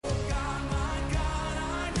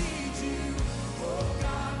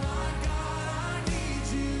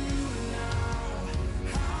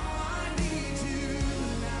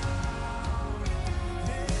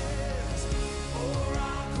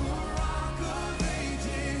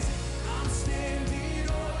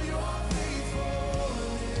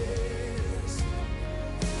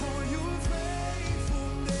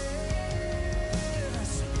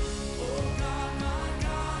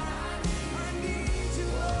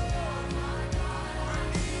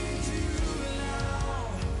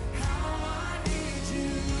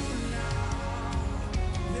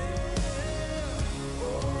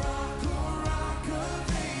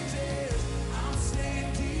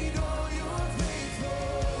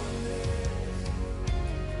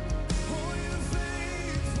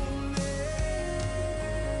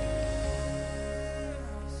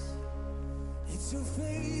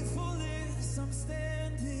faithfulness I'm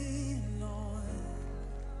standing on.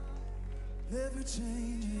 Never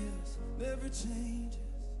changes, never changes.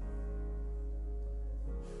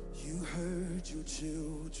 You heard your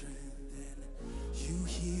children then, you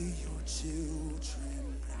hear your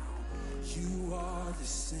children now. You are the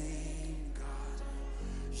same God,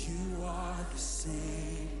 you are the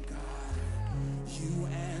same God. You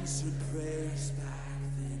answered prayers back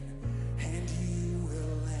then, and you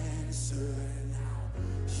will answer now.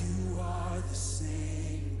 You are the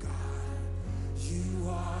same God, you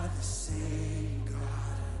are the same God.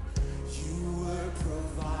 You were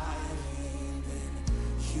providing then,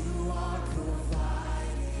 you are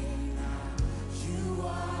providing now. You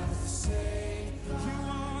are the same, you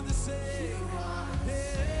are the same.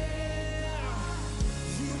 Yeah.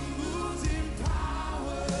 You moved in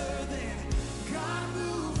power then, God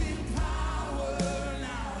moved in power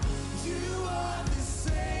now. You are the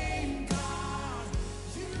same God,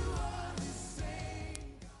 you are the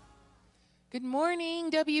same God. Good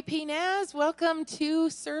morning, WPNaz. Welcome to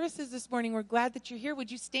services this morning. We're glad that you're here.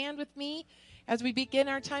 Would you stand with me as we begin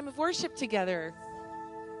our time of worship together?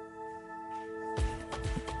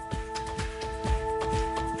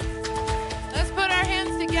 Let's put our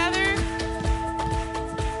hands together.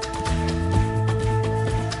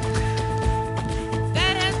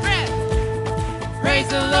 That has breath. Praise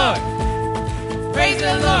the Lord. Praise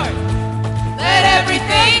the Lord. Let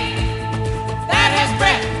everything that has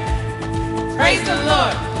breath praise the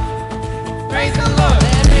Lord. Praise the Lord.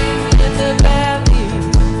 Let in the valley,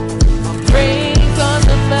 praise on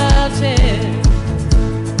the mountain.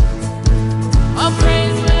 I'll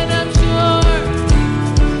praise when I'm sure,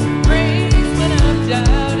 praise when I'm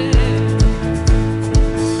doubting.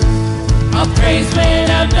 I'll praise when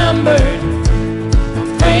outnumbered,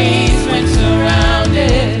 I'll praise when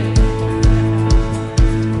surrounded.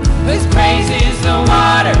 'Cause praise is the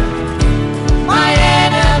water my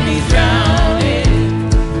enemies drowning.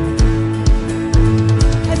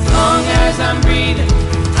 As long as I'm breathing,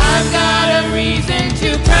 I've got a reason to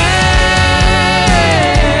praise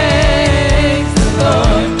the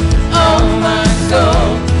Lord, oh my soul.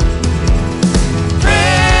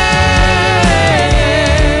 Praise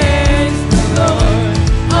the Lord,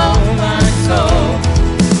 oh my soul.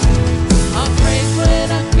 I'll praise when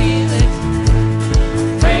I feel it,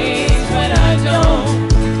 praise when I don't.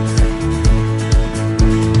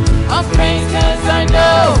 I'll praise 'cause I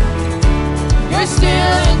know you're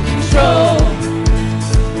still in control.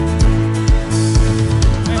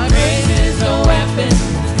 My praise is a weapon,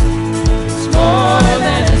 it's more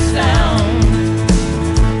than a sound.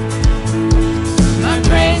 My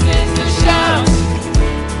praise is a shout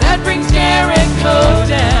that brings Jericho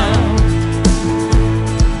down.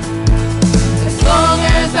 As long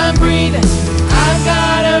as I'm breathing, I've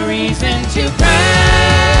got a reason to praise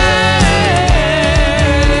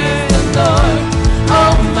the Lord,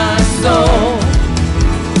 oh my soul.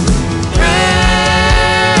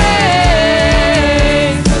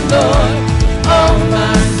 Praise the Lord, oh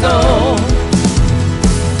my soul.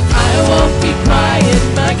 I won't be quiet,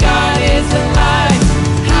 my God is alive.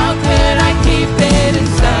 How could I keep it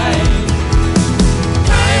inside?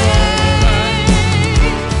 Praise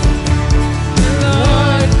the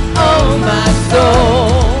Lord, oh my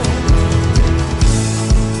soul.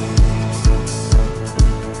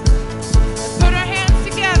 Let's put our hands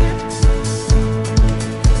together.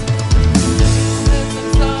 Praise 'cause I'm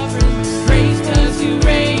sovereign, praise 'cause you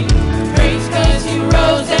reign, praise 'cause you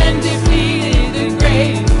rose and defeated the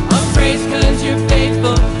grave. I'll praise 'cause you're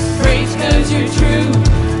faithful, praise 'cause you're true,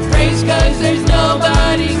 praise 'cause there's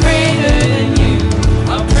nobody greater than you.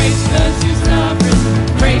 I'll praise 'cause you're sovereign,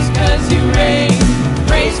 praise 'cause you reign,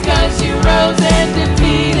 praise 'cause you rose and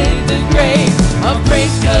defeated the grave. I'll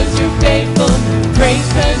praise 'cause you're faithful, praise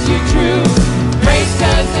 'cause you're true, praise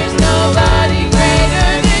 'cause there's nobody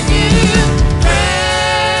greater than you.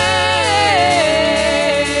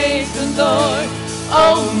 Praise the Lord,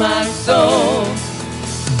 oh my soul.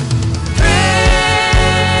 Praise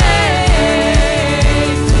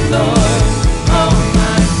the Lord, oh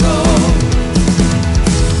my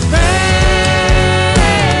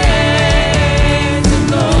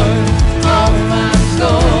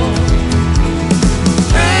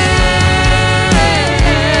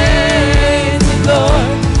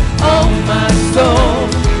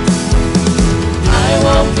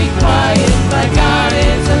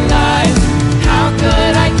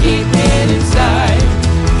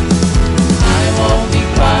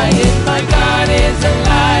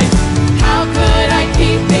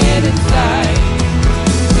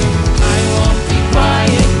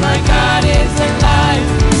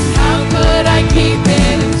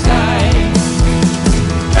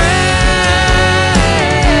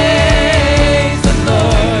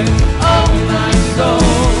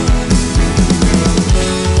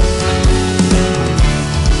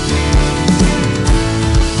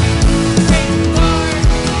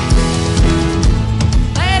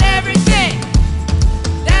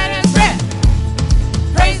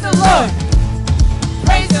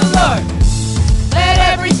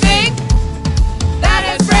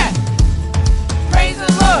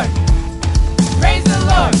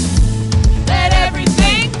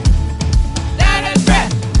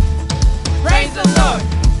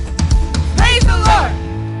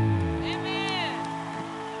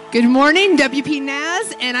Good morning,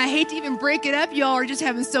 WPNaz, and I hate to even break it up. Y'all are just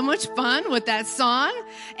having so much fun with that song,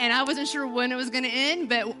 and I wasn't sure when it was going to end,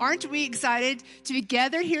 but aren't we excited to be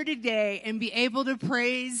gathered here today and be able to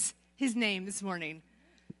praise his name this morning?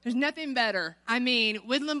 There's nothing better. I mean,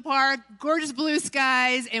 Woodland Park, gorgeous blue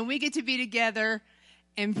skies, and we get to be together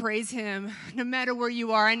and praise him no matter where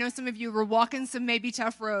you are. I know some of you were walking some maybe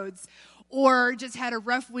tough roads or just had a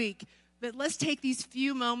rough week. But let's take these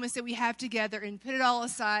few moments that we have together and put it all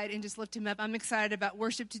aside and just lift him up. I'm excited about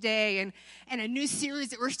worship today and a new series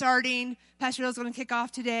that we're starting. Pastor Bill's going to kick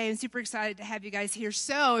off today. I'm super excited to have you guys here.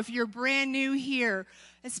 So if you're brand new here,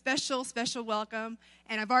 a special, special welcome.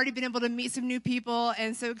 And I've already been able to meet some new people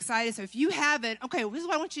and so excited. So if you haven't, okay, well, this is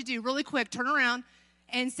what I want you to do really quick. Turn around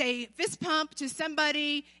and say fist pump to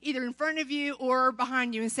somebody either in front of you or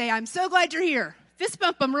behind you and say, I'm so glad you're here. Fist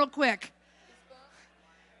bump them real quick.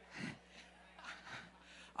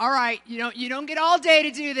 All right, you don't get all day to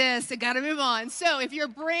do this. I got to move on. So if you're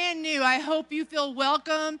brand new, I hope you feel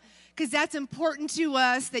welcome because that's important to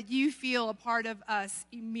us that you feel a part of us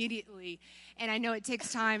immediately. And I know it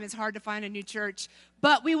takes time. It's hard to find a new church.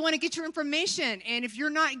 But we want to get your information. And if you're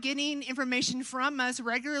not getting information from us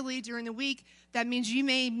regularly during the week, that means you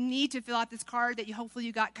may need to fill out this card that hopefully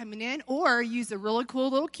you got coming in or use a really cool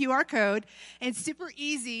little QR code. And it's super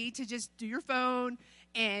easy to just do your phone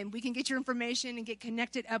and we can get your information and get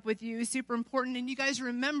connected up with you. Super important. And you guys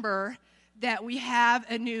remember that we have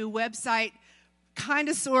a new website, kind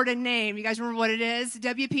of sort of name. You guys remember what it is?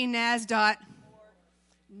 WPNaz.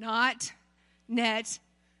 Not net,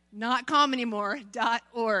 not com anymore,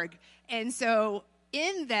 .org. And so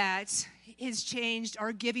in that has changed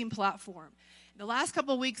our giving platform. The last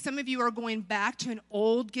couple of weeks, some of you are going back to an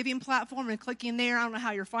old giving platform and clicking there. I don't know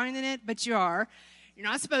how you're finding it, but you are. You're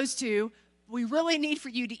not supposed to. We really need for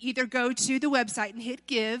you to either go to the website and hit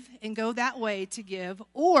give and go that way to give,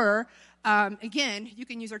 or, again, you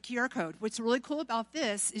can use our QR code. What's really cool about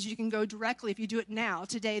this is you can go directly, if you do it now,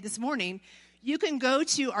 today, this morning, you can go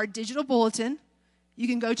to our digital bulletin. You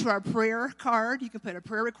can go to our prayer card. You can put a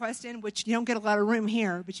prayer request in, which you don't get a lot of room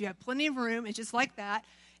here, but you have plenty of room. It's just like that.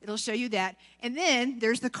 It'll show you that. And then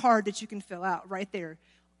there's the card that you can fill out right there.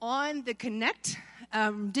 On the Connect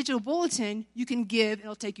digital bulletin, you can give.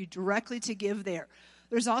 It'll take you directly to give there.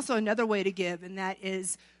 There's also another way to give, and that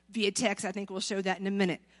is via text. I think we'll show that in a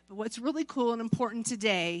minute. But what's really cool and important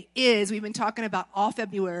today is we've been talking about all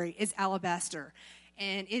February is Alabaster.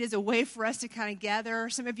 And it is a way for us to kind of gather.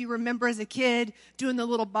 Some of you remember as a kid doing the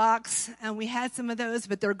little box, and we had some of those,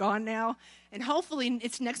 but they're gone now. And hopefully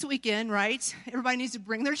it's next weekend, right? Everybody needs to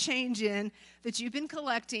bring their change in that you've been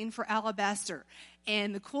collecting for Alabaster.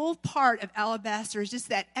 And the cool part of Alabaster is just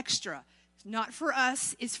that extra. It's not for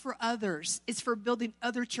us, it's for others. It's for building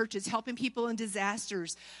other churches, helping people in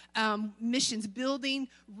disasters, missions, building,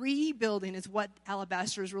 rebuilding is what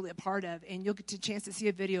Alabaster is really a part of. And you'll get a chance to see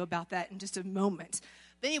a video about that in just a moment.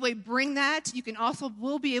 But anyway, bring that. You can also,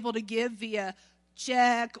 will be able to give via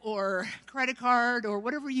check or credit card or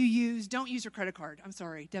whatever you use. Don't use your credit card. I'm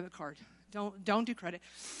sorry, debit card. Don't do credit.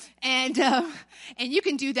 And you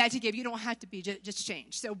can do that to give. You don't have to be just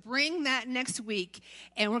change. So bring that next week,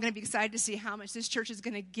 and we're going to be excited to see how much this church is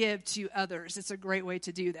going to give to others. It's a great way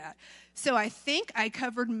to do that. So I think I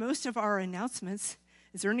covered most of our announcements.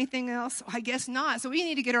 Is there anything else? I guess not. So we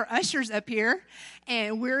need to get our ushers up here,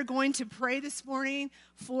 and we're going to pray this morning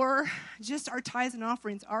for just our tithes and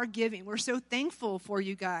offerings, our giving. We're so thankful for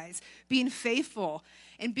you guys being faithful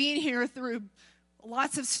and being here through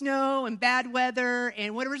lots of snow and bad weather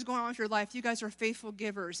and whatever's going on with your life. You guys are faithful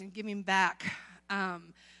givers and giving back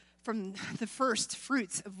from the first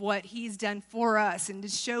fruits of what he's done for us, and to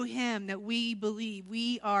show him that we believe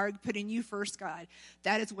we are putting you first, God.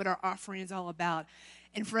 That is what our offering is all about.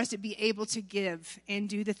 And for us to be able to give and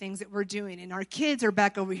do the things that we're doing. And our kids are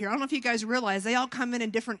back over here. I don't know if you guys realize they all come in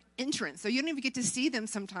different entrance, so you don't even get to see them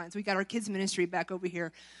sometimes. We got our kids ministry back over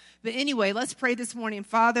here. But anyway, let's pray this morning.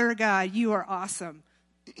 Father God, you are awesome.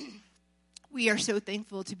 We are so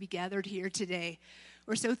thankful to be gathered here today.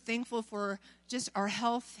 We're so thankful for just our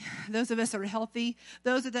health, those of us that are healthy,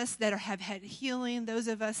 those of us that have had healing, those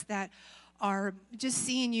of us that are just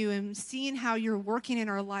seeing you and seeing how you're working in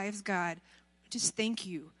our lives, God. Just thank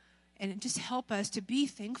you, and just help us to be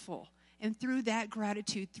thankful. And through that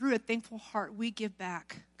gratitude, through a thankful heart, we give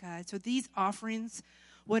back, God. So these offerings,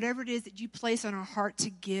 whatever it is that you place on our heart to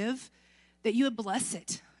give, that you would bless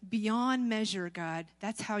it beyond measure, God.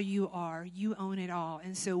 That's how you are. You own it all.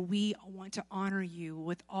 And so we want to honor you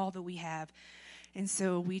with all that we have. And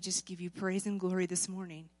so we just give you praise and glory this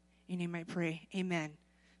morning. In your name I pray. Amen.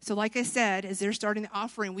 So like I said, as they're starting the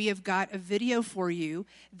offering, we have got a video for you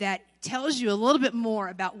that tells you a little bit more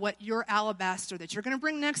about what your alabaster that you're going to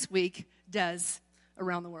bring next week does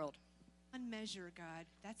around the world. One measure, God,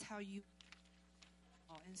 that's how you...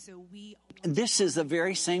 And so this is the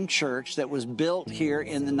very same church that was built here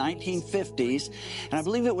in the 1950s. And I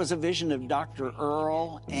believe it was a vision of Dr.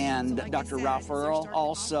 Earl and Dr. Ralph Earl,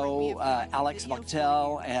 also Alex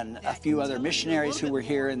Bachtel and a few other missionaries who were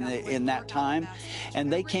here in that time.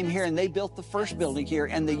 And they came here and they built the first building here.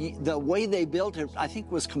 And the way they built it, I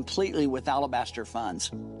think, was completely with alabaster funds.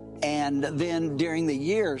 And then during the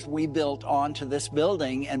years, we built onto this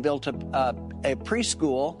building and built a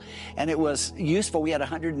preschool, and it was useful. We had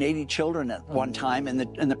 180 children at one time in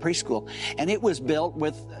the preschool, and it was built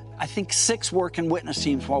with, I think, 6 work and witness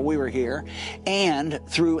teams while we were here, and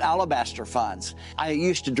through alabaster funds. I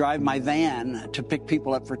used to drive my van to pick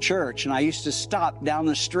people up for church, and I used to stop down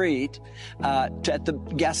the street at the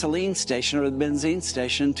gasoline station or the benzene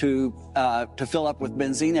station to fill up with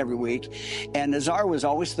benzene every week. And Nazar was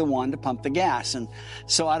always the one to pump the gas. And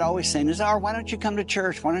so I'd always say, Nazar, why don't you come to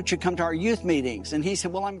church? Why don't you come to our youth meetings? And he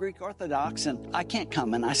said, well, I'm Greek Orthodox and I can't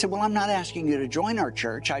come. And I said, well, I'm not asking you to join our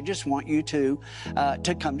church. I just want you to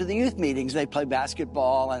come to the youth meetings. They play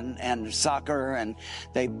basketball and soccer, and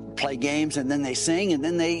they play games, and then they sing, and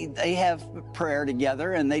then they have prayer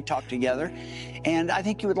together, and they talk together. And I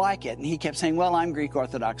think you would like it. And he kept saying, well, I'm Greek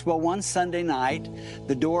Orthodox. Well, one Sunday night,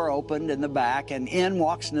 the door opened in the back, and in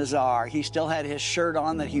walks Nazar. He still had his shirt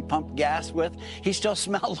on that he pumped gas with. He still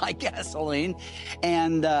smelled like gasoline.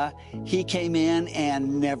 And he came in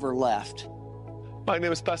and never left. My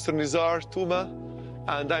name is Pastor Nizar Touma,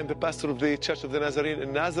 and I'm the pastor of the Church of the Nazarene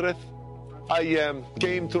in Nazareth. I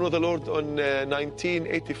came to know the Lord in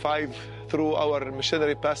 1985 through our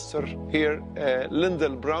missionary pastor here,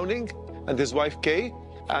 Lyndall Browning, and his wife Kay.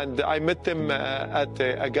 And I met them at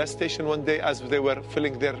a gas station one day as they were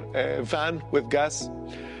filling their van with gas.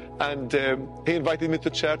 And he invited me to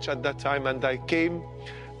church at that time, and I came.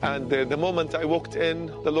 And the moment I walked in,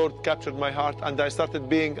 the Lord captured my heart, and I started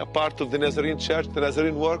being a part of the Nazarene church, the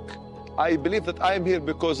Nazarene work. I believe that I am here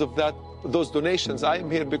because of those donations. I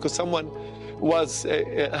am here because someone was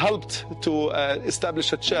helped to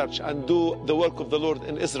establish a church and do the work of the Lord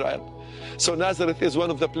in Israel. So Nazareth is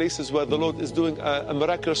one of the places where the Lord is doing a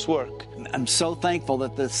miraculous work. I'm so thankful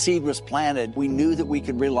that the seed was planted. We knew that we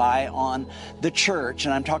could rely on the church,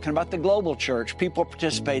 and I'm talking about the global church, people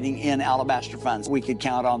participating in alabaster funds. We could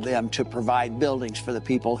count on them to provide buildings for the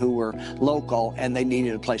people who were local and they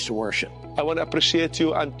needed a place to worship. I want to appreciate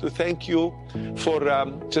you and to thank you for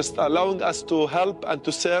just allowing us to help and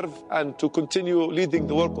to serve and to continue leading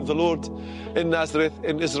the work of the Lord in Nazareth,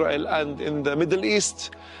 in Israel, and in the Middle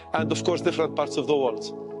East, and of course different parts of the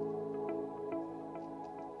world.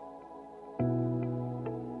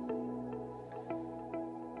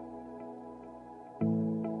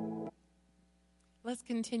 Let's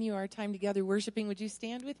continue our time together worshiping. Would you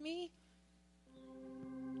stand with me?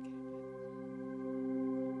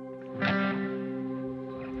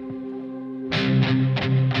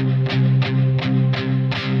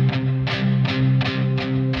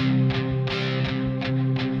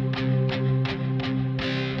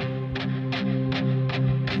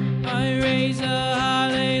 I raise a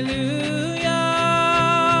hallelujah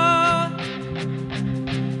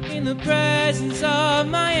in the presence of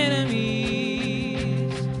my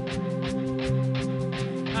enemies.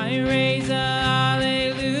 I raise a hallelujah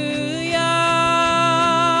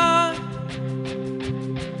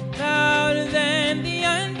louder than the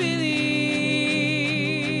unbelief.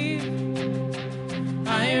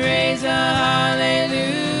 I raise a hallelujah.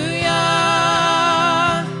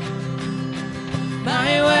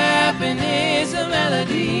 My weapon is a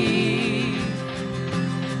melody.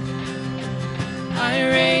 I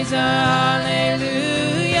raise a hallelujah.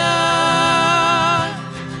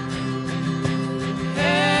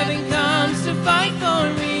 Heaven comes to fight for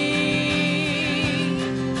me.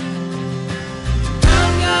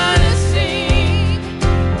 I'm gonna sing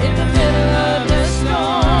in the middle of the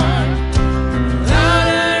storm.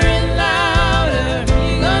 Louder and louder,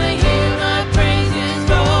 you're gonna hear my praises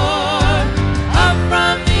roar. Up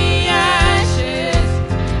from the ashes,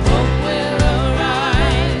 hope will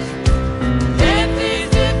arise. Death is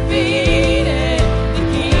defeated,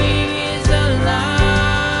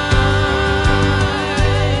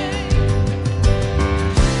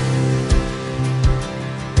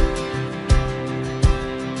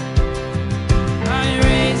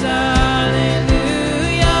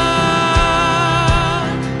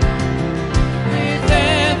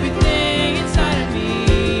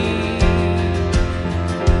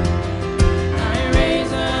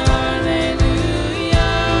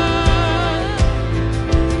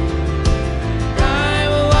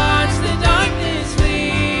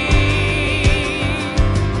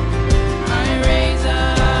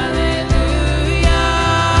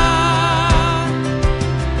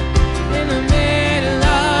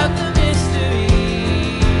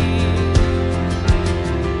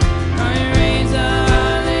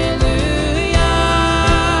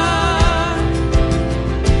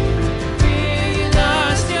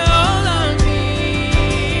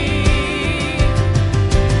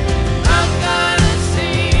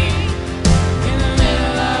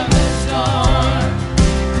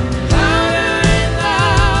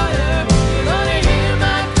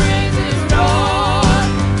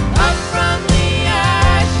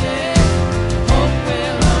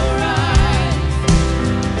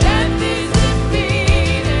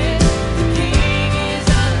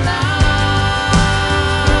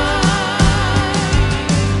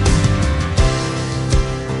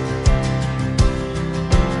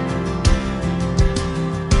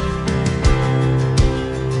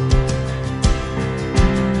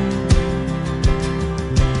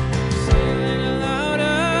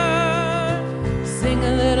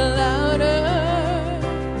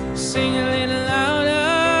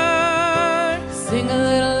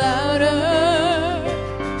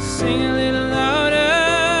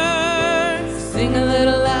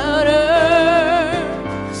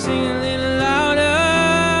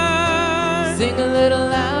 Sing a little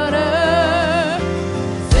louder.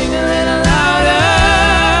 Sing a little louder.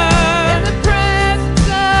 In the presence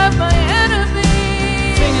of my enemy.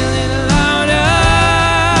 Sing a little louder.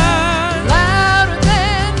 Louder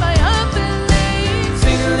than my unbelief.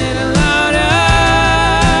 Sing a little louder.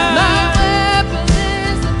 My weapon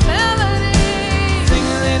is a melody. Sing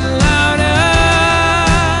a little louder.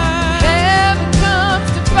 Heaven comes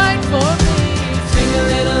to fight for me. Sing a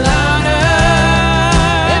little louder.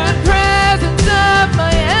 In the presence of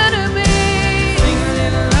my enemy. Sing a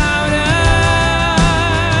little louder.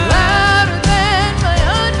 Louder than my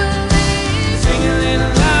unbelief. Sing a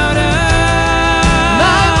little louder.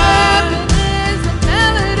 My weapon is a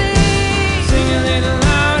melody. Sing a little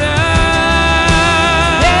louder.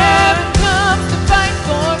 Heaven comes to fight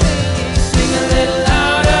for me. Sing a little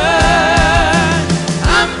louder.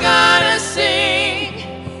 I'm gonna sing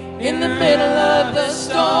in the middle of the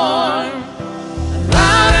storm.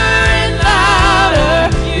 Louder and louder,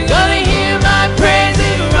 you're gonna hear my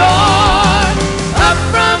praises roar. Up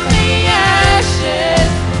from the ashes,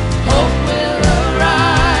 hope will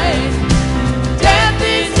arise. Death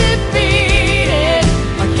is defeated,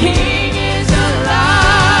 our King is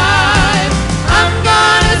alive. I'm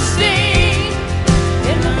gonna sing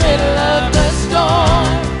in the middle of the storm.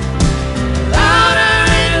 Louder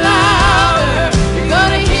and louder, you're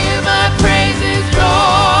gonna hear my praises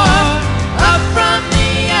roar. Up from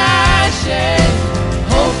the ashes,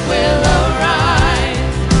 hope will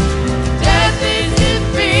arise. Death is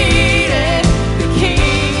defeated, the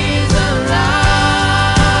King is alive.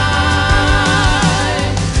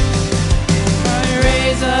 I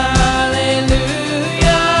raise a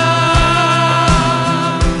hallelujah.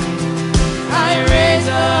 I raise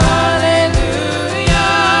a hallelujah.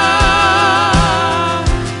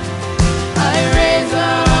 I raise a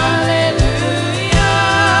hallelujah.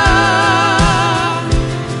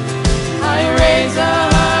 I raise a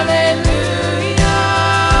hallelujah.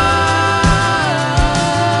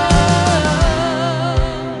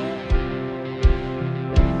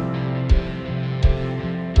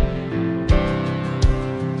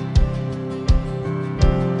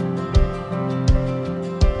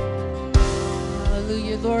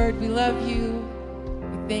 Hallelujah, Lord, we love you.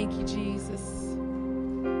 We thank you, Jesus.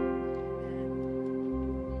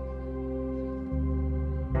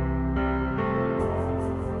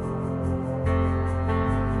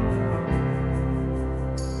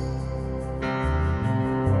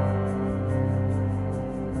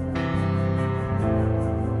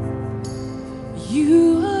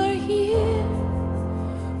 You are here,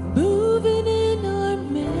 moving in our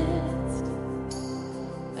midst.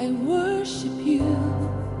 I worship you.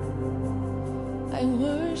 I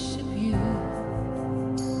worship you.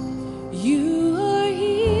 You are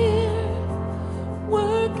here,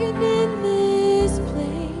 working in this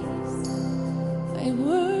place. I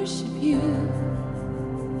worship you.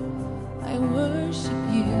 I worship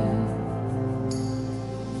you.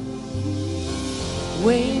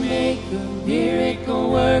 Waymaker, miracle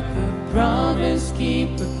worker, promise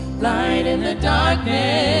keeper, light in the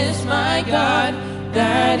darkness, my God,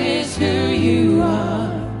 that is who you are.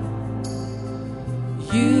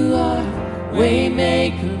 You are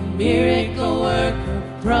waymaker, miracle worker,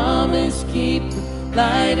 promise keeper,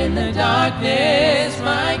 light in the darkness,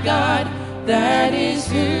 my God, that is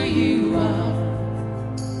who you are.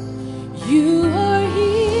 You are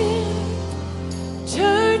here,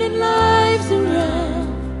 turning lives around.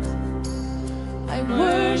 I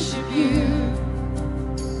worship you.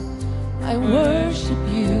 I worship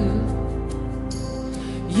you.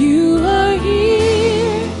 You are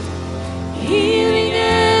here, healing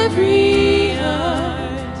every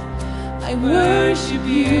heart. I worship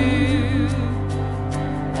you.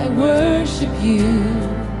 I worship you.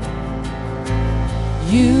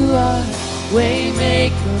 You are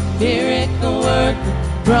waymaker, miracle worker,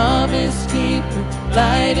 promise keeper,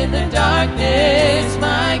 light in the darkness,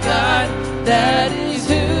 my God, that is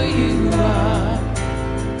who you are.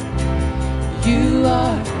 You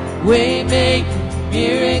are waymaker,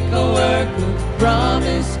 miracle worker,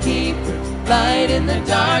 promise keeper, light in the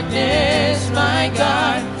darkness, my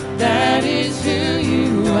God, that is who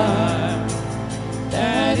you are.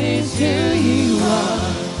 That is who you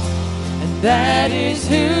are. And that is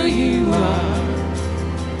who you are.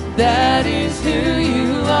 That is who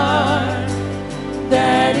you are.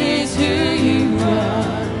 That is who you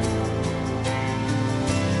are.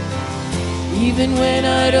 Even when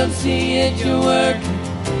I don't see it, you're working.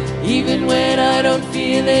 Even when I don't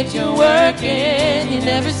feel it, you're working. You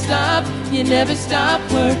never stop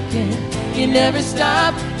working. You never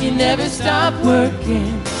stop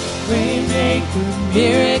working. Waymaker,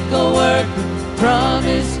 miracle worker,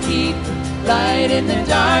 promise keeper, light in the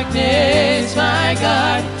darkness, my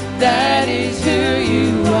God, that is who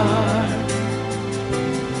you are.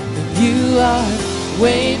 You are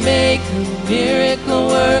waymaker, miracle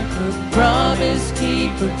worker, promise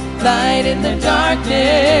keeper, light in the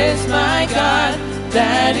darkness, my God,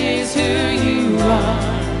 that is who you are.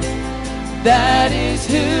 That is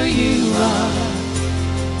who you are.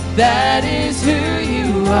 That is who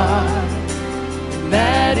you are.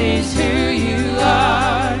 That is who you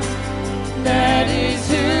are. That is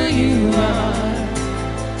who you are.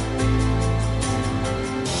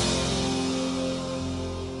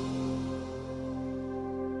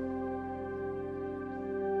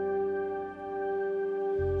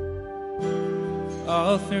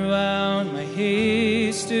 All throughout my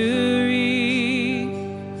history,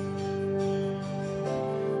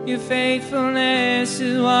 your faithfulness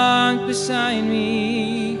has walked beside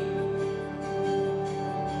me.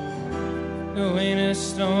 The winter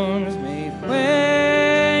storms made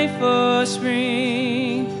way for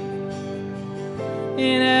spring.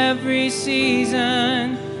 In every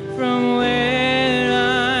season, from where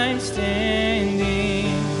I'm standing,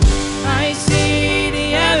 I see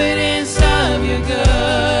the evidence of your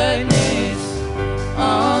goodness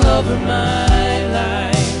all over my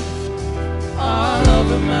life, all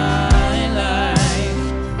over my life.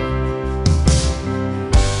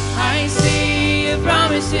 I see your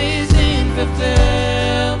promises in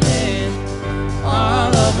fulfillment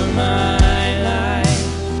all over my life,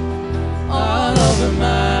 all over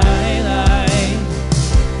my life.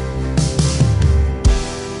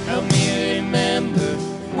 Help me remember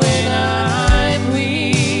when I'm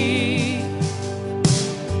weak.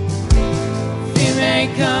 Fear may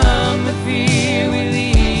come, but fear will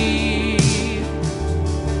leave.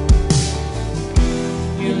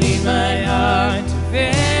 You lead my heart to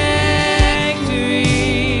victory.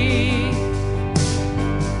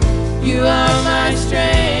 You are my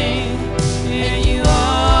strength, and you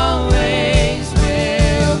always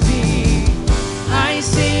will be. I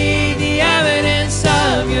see the evidence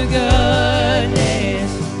of your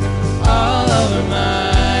goodness all over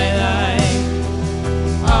my life,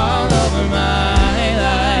 all over my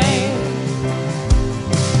life.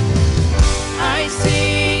 I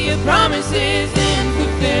see your promises in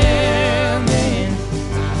fulfillment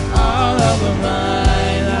all over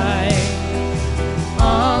my life,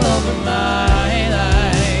 all over my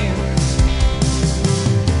life.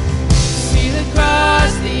 See the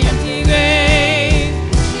cross, the empty grave,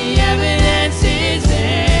 the evidence is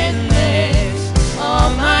endless. All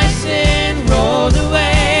my sin rolled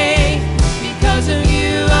away because of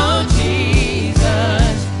you, oh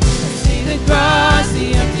Jesus. See the cross,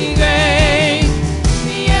 the empty grave,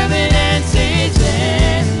 the evidence is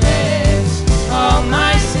endless. All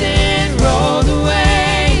my sin rolled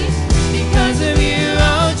away because of you,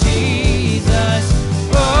 oh Jesus.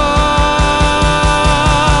 Oh,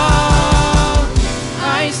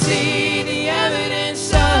 I see the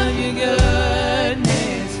evidence of your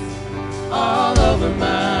goodness all over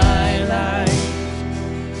my life,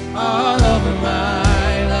 all over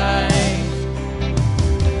my life.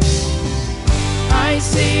 I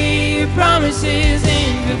see your promises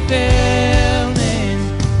in fulfillment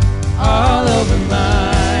all over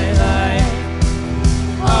my life,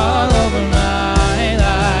 all over my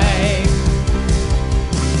life.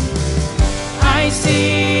 I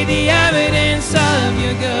see the evidence of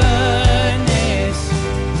your goodness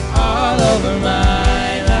all over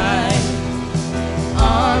my life,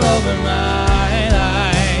 all over my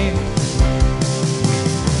life.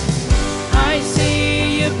 I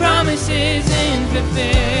see your promises in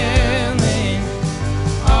fulfillment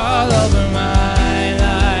all over my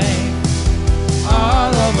life,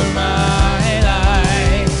 all over my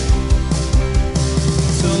life.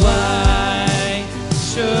 So why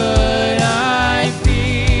should I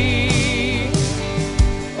fear?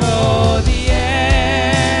 Oh, the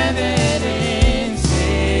evidence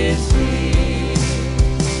is here.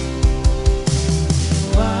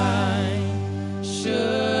 Why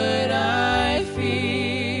should I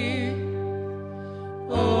fear?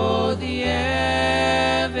 Oh, the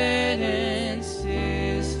evidence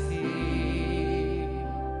is here.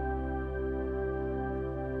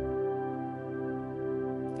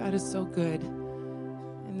 God is so good.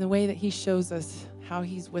 And the way that he shows us how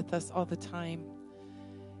he's with us all the time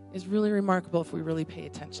is really remarkable if we really pay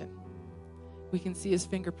attention. We can see his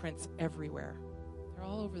fingerprints everywhere. They're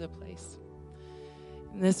all over the place.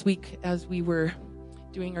 And this week, as we were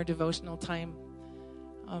doing our devotional time,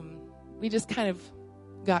 we just kind of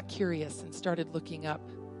got curious and started looking up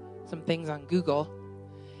some things on Google.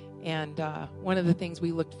 And one of the things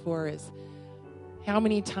we looked for is how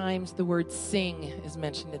many times the word sing is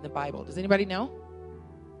mentioned in the Bible? Does anybody know?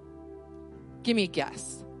 Give me a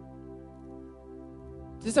guess.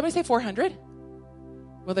 Did somebody say 400?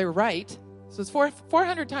 Well, they were right. So it's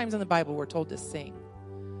 400 times in the Bible we're told to sing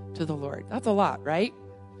to the Lord. That's a lot, right?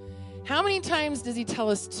 How many times does he tell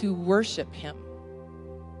us to worship him?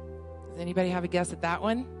 Does anybody have a guess at that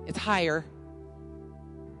one? It's higher.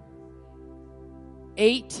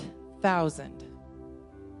 8,000.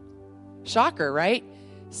 Shocker, right?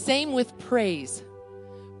 Same with praise.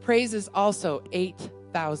 Praise is also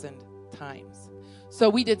 8,000 times. So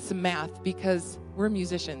we did some math because we're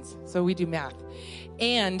musicians, so we do math.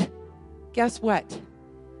 And guess what?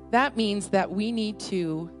 That means that we need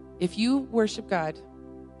to, if you worship God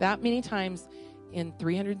that many times in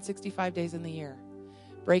 365 days in the year,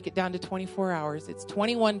 break it down to 24 hours, it's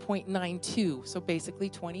 21.92, so basically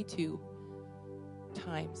 22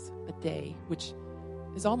 times a day, which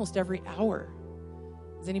is almost every hour.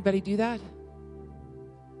 Does anybody do that?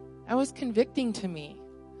 That was convicting to me.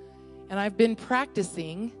 And I've been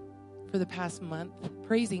practicing for the past month,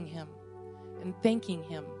 praising him and thanking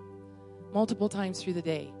him multiple times through the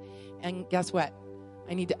day. And guess what?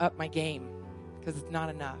 I need to up my game because it's not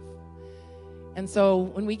enough. And so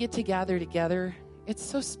when we get to gather together, it's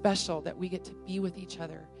so special that we get to be with each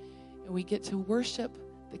other and we get to worship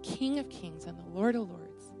the King of Kings and the Lord of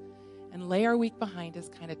Lords and lay our week behind us,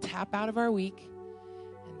 kind of tap out of our week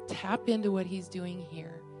and tap into what he's doing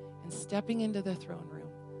here and stepping into the throne room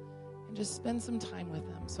and just spend some time with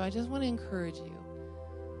him. So I just want to encourage you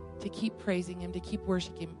to keep praising him, to keep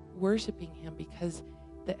worshiping him, because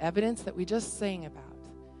the evidence that we just sang about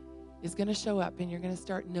is going to show up, and you're going to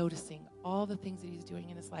start noticing all the things that he's doing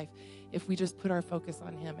in his life if we just put our focus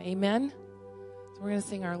on him. Amen? So we're going to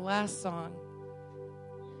sing our last song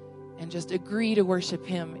and just agree to worship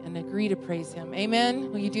him and agree to praise him.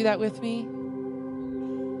 Amen? Will you do that with me?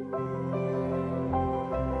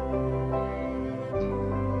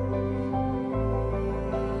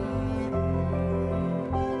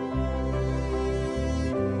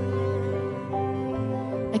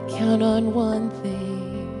 I count on one thing,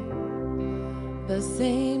 the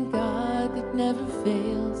same God that never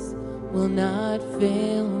fails will not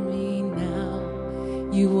fail me now.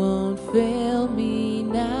 You won't fail me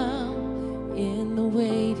now in the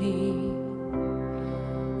waiting.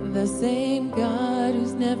 The same God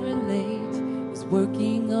who's never late is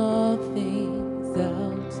working all things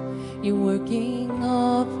out. You're working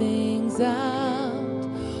all things out.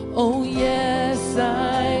 Oh yes,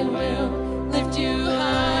 I will lift you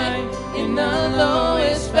high in the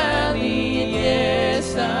lowest valley.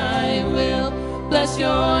 Yes, I will bless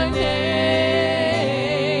your name.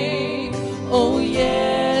 Oh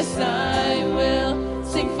yes, I will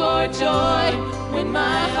sing for joy when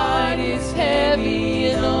my heart is heavy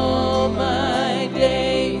in all my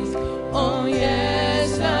days. Oh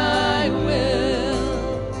yes, I will.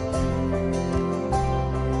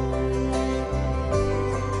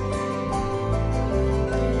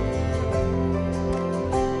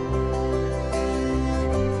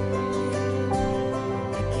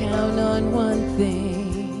 Count on one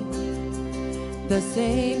thing, the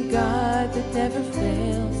same God that never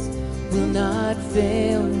fails will not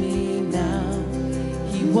fail me now.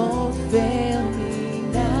 He won't fail me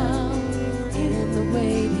now in the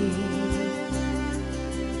waiting.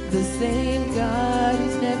 The same God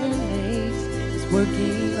who's never late is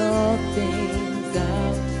working all things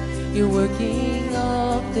out. You're working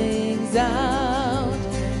all things out.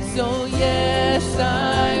 So yes,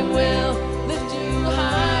 I will lift you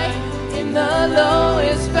high in the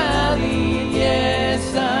lowest valley.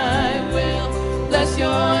 Yes, I will bless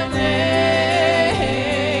your name.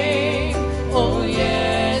 Oh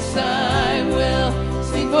yes, I will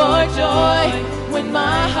sing for joy when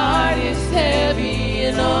my heart is heavy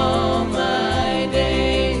in all my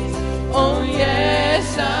days. Oh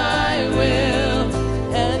yes, I will,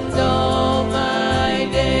 and all my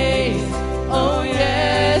days. Oh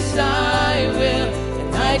yes, I will,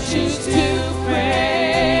 and I choose to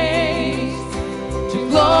praise, to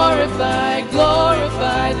glorify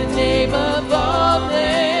the name of all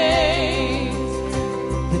names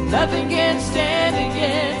that nothing can stand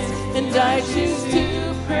against, and I choose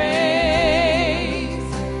to praise,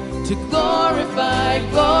 to glorify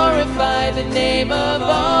the name of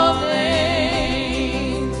all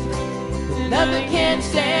names that nothing can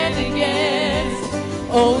stand against.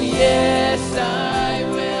 Oh yes, I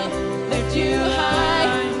will lift you high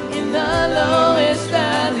in the lowest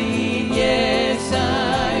valley. Yes,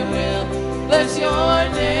 I will bless your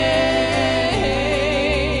name.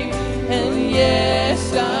 And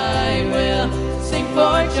yes, I will sing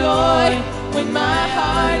for joy when my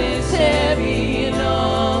heart is heavy in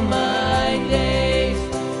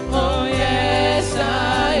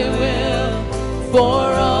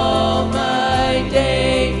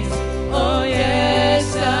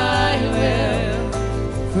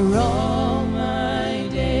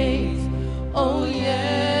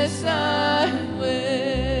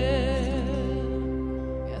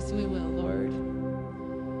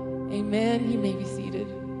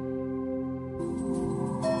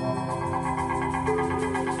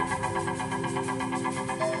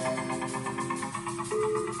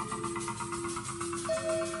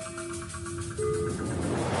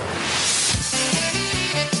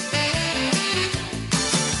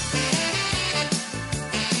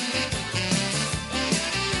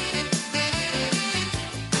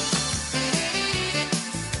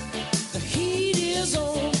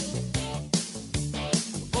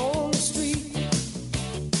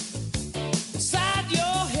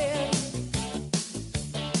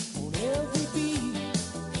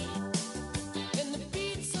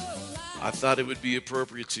I thought it would be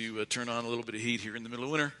appropriate to turn on a little bit of heat here in the middle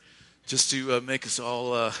of winter, just to make us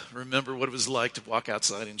all remember what it was like to walk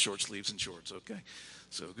outside in short sleeves and shorts, okay?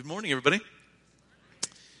 So good morning, everybody.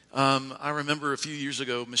 I remember a few years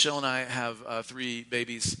ago, Michelle and I have 3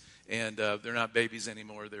 babies, and they're not babies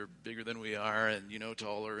anymore. They're bigger than we are and,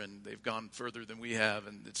 taller, and they've gone further than we have,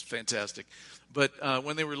 and it's fantastic. But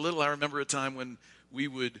when they were little, I remember a time when we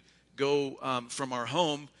would go from our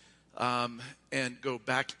home and go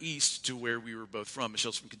back east to where we were both from.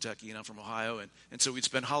 Michelle's from Kentucky, and I'm from Ohio, and so we'd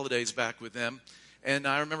spend holidays back with them. And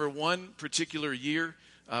I remember one particular year,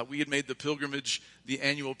 we had made the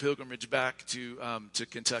annual pilgrimage back to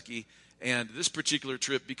Kentucky. And this particular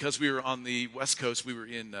trip, because we were on the West Coast, we were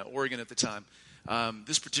in Oregon at the time,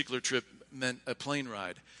 this particular trip meant a plane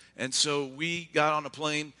ride. And so we got on a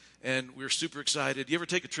plane, and we were super excited. You ever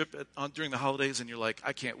take a trip during the holidays, and you're like,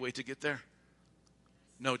 I can't wait to get there?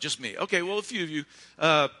 No, just me. Okay, well, a few of you.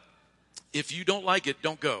 If you don't like it,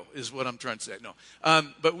 don't go, is what I'm trying to say. No.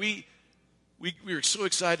 But we were so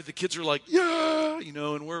excited. The kids are like, yeah,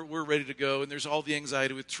 and we're ready to go. And there's all the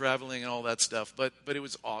anxiety with traveling and all that stuff. But it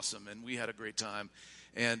was awesome, and we had a great time.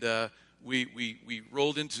 And we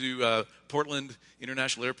rolled into Portland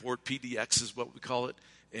International Airport. PDX is what we call it.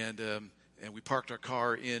 And we parked our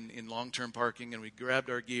car in long-term parking, and we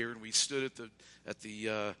grabbed our gear, and we stood at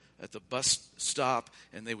the bus stop,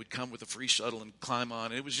 and they would come with a free shuttle and climb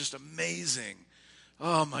on. And it was just amazing.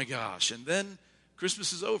 Oh my gosh! And then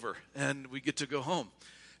Christmas is over, and we get to go home.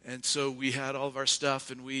 And so we had all of our stuff,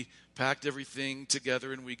 and we packed everything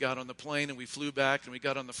together, and we got on the plane, and we flew back, and we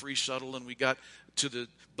got on the free shuttle, and we got to the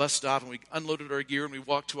bus stop, and we unloaded our gear, and we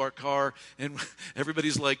walked to our car, and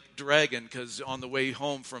everybody's like dragging, because on the way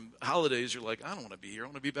home from holidays, you're like, I don't want to be here. I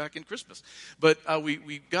want to be back in Christmas. But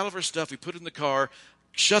we got all of our stuff. We put it in the car,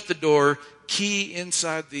 shut the door, key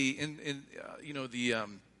inside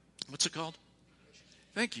what's it called?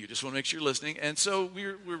 Thank you. Just want to make sure you're listening. And so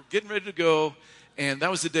we're getting ready to go, and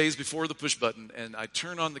that was the days before the push button, and I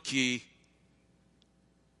turn on the key,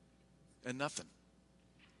 and nothing.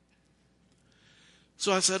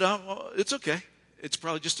 So I said, oh, well, it's okay. It's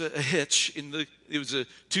probably just a hitch. It was a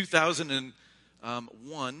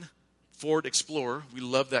 2001 Ford Explorer. We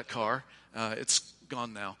love that car. It's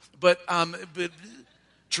gone now. But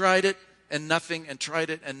tried it and nothing, and tried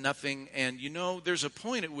it and nothing. And there's a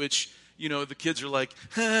point at which the kids are like,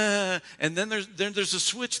 and then there's a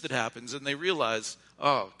switch that happens, and they realize,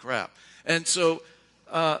 oh crap. And so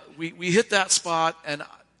we hit that spot, and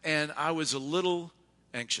I was a little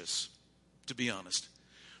anxious, to be honest.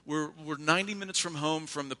 We're 90 minutes from home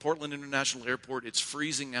from the Portland International Airport. It's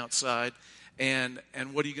freezing outside, and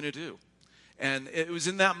what are you going to do? And it was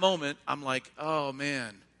in that moment, I'm like, oh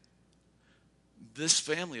man, this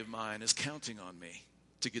family of mine is counting on me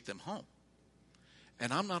to get them home.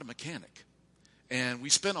 And I'm not a mechanic. And we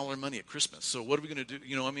spent all our money at Christmas. So what are we going to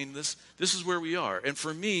do? This is where we are. And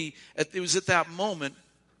for me, it was at that moment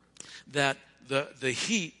that the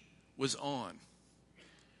heat was on.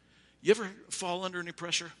 You ever fall under any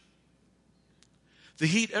pressure? The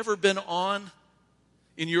heat ever been on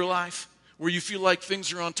in your life where you feel like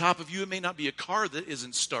things are on top of you? It may not be a car that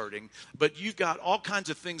isn't starting, but you've got all kinds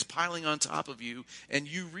of things piling on top of you, and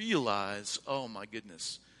you realize, oh my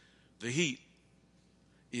goodness, the heat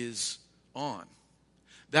is on.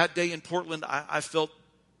 That day in Portland, I felt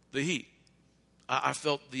the heat. I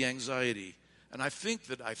felt the anxiety. And I think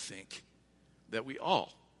that we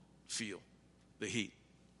all feel the heat.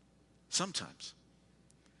 Sometimes.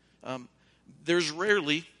 There's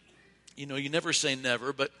rarely, you never say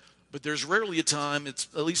never, but there's rarely a time, it's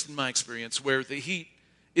at least in my experience, where the heat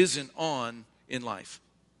isn't on in life.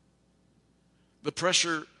 The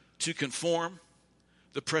pressure to conform,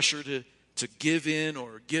 the pressure to give in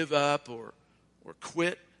or give up or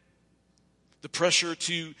quit, the pressure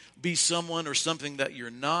to be someone or something that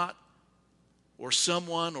you're not, or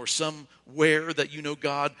someone or somewhere that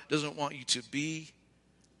God doesn't want you to be,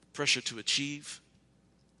 pressure to achieve,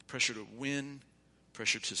 pressure to win,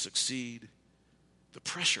 pressure to succeed. The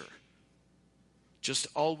pressure just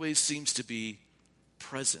always seems to be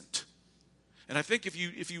present. And I think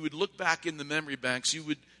if you would look back in the memory banks, you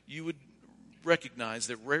would recognize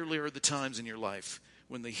that rarely are the times in your life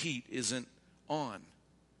when the heat isn't on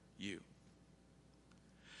you.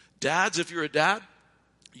 Dads, if you're a dad,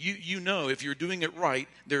 you know if you're doing it right,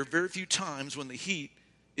 there are very few times when the heat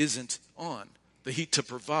isn't on. The heat to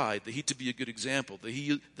provide, the heat to be a good example, the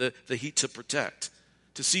heat to protect,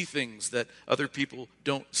 to see things that other people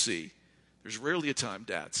don't see. There's rarely a time,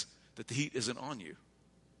 dads, that the heat isn't on you.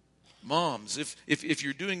 Moms, if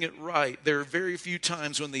you're doing it right, there are very few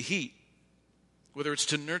times when the heat whether it's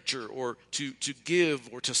to nurture or to give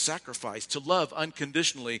or to sacrifice, to love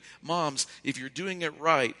unconditionally. Moms, if you're doing it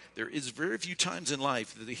right, there is very few times in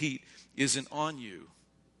life that the heat isn't on you.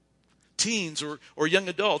 Teens or young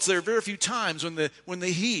adults, there are very few times when the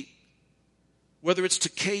heat, whether it's to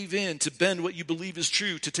cave in, to bend what you believe is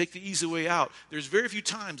true, to take the easy way out, there's very few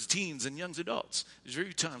times, teens and young adults, there's very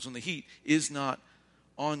few times when the heat is not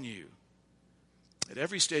on you. At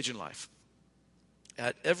every stage in life,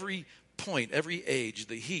 at every point, every age,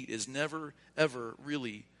 the heat is never, ever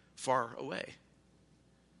really far away.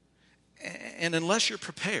 And unless you're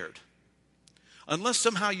prepared, unless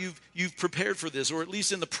somehow you've prepared for this, or at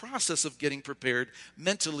least in the process of getting prepared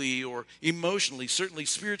mentally or emotionally, certainly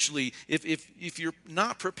spiritually, if you're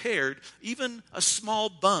not prepared, even a small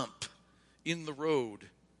bump in the road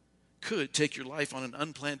could take your life on an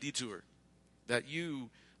unplanned detour that you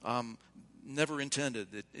never intended.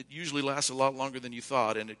 It usually lasts a lot longer than you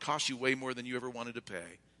thought, and it costs you way more than you ever wanted to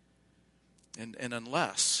pay. And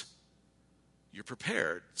unless you're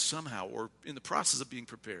prepared somehow, or in the process of being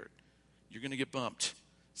prepared, you're going to get bumped.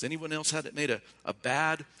 Has anyone else made a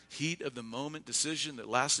bad heat of the moment decision that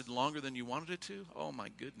lasted longer than you wanted it to? Oh my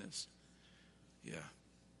goodness. Yeah.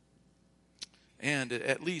 And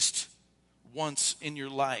at least once in your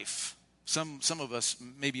life, some of us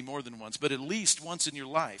maybe more than once, but at least once in your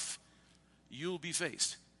life, you'll be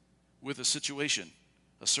faced with a situation,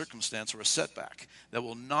 a circumstance, or a setback that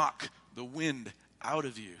will knock the wind out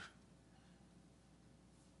of you.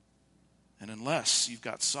 And unless you've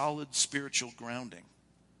got solid spiritual grounding,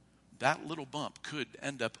 that little bump could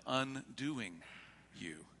end up undoing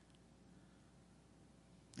you.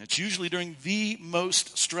 It's usually during the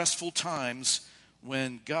most stressful times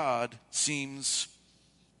when God seems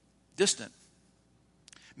distant,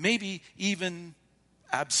 maybe even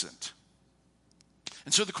absent.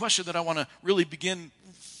 And so the question that I want to really begin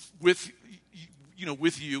with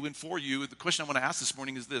you and for you, the question I want to ask this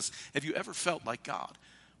morning is this: have you ever felt like God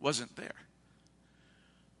wasn't there?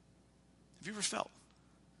 Have you ever felt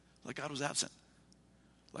like God was absent,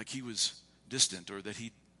 like he was distant, or that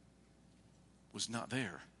he was not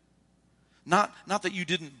there? Not that you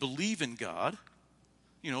didn't believe in God,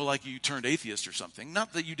 like you turned atheist or something.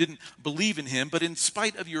 Not that you didn't believe in him, but in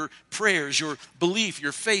spite of your prayers, your belief,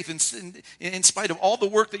 your faith, in spite of all the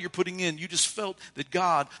work that you're putting in, you just felt that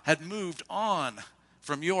God had moved on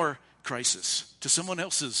from your crisis to someone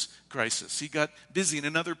else's crisis. He got busy in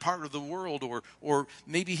another part of the world, or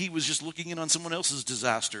maybe he was just looking in on someone else's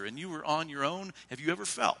disaster and you were on your own. Have you ever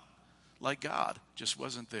felt like God just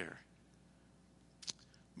wasn't there?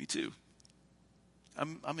 Me too.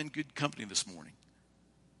 I'm in good company this morning.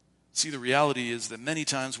 See, the reality is that many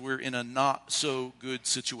times we're in a not so good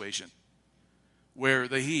situation where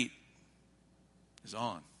the heat is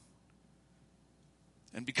on.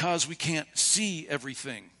 And because we can't see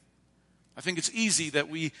everything, I think it's easy that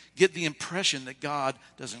we get the impression that God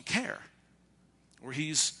doesn't care, or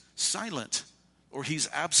he's silent, or he's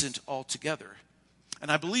absent altogether. And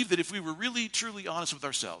I believe that if we were really, truly honest with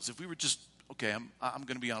ourselves, if we were just, okay, I'm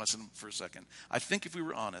going to be honest for a second. I think if we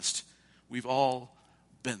were honest, we've all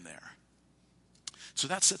been there. So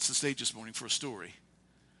that sets the stage this morning for a story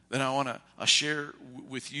that I want to share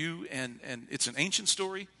with you, and it's an ancient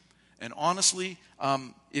story. And honestly,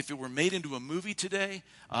 if it were made into a movie today,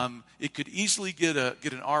 it could easily get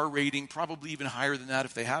an R rating, probably even higher than that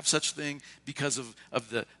if they have such thing, because of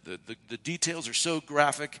the details are so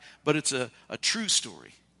graphic. But it's a true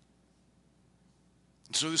story.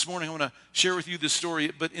 So this morning I want to share with you this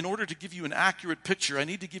story, but in order to give you an accurate picture, I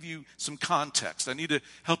need to give you some context. I need to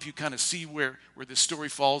help you kind of see where this story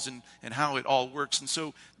falls and how it all works. And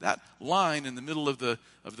so that line in the middle of the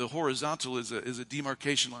horizontal is a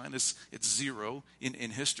demarcation line. It's zero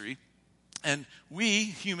in history. And we,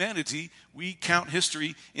 humanity, we count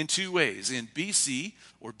history in two ways: in BC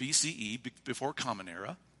or BCE, before Common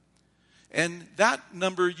Era. And that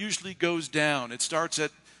number usually goes down. It starts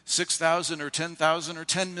at 6,000 or 10,000 or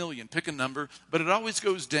 10 million, pick a number, but it always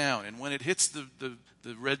goes down. And when it hits the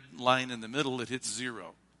red line in the middle, it hits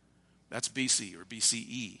zero. That's BC or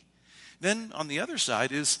BCE. Then on the other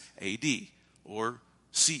side is AD or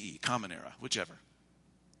CE, Common Era, whichever.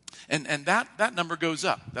 And that number goes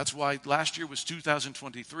up. That's why last year was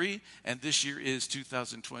 2023 and this year is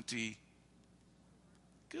 2020.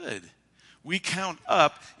 Good. We count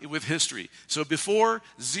up with history. So before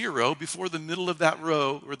zero, before the middle of that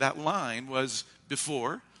row or that line was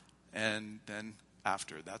before, and then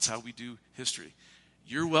after. That's how we do history.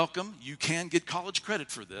 You're welcome. You can get college credit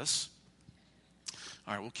for this.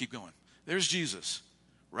 All right, we'll keep going. There's Jesus,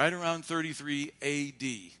 right around 33 AD.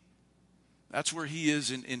 That's where he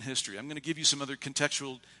is in history. I'm going to give you some other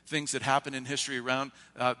contextual things that happen in history around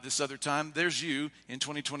this other time. There's you in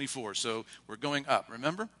 2024. So we're going up,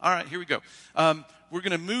 remember? All right, here we go. We're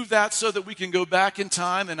going to move that so that we can go back in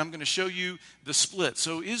time, and I'm going to show you the split.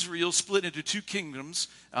 So Israel split into two kingdoms,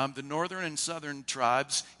 the northern and southern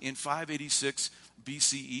tribes in 586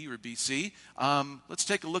 BCE or BC. Let's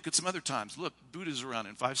take a look at some other times. Look, Buddha's around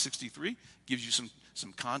in 563. Gives you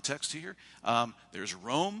some context here. There's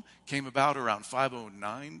Rome, came about around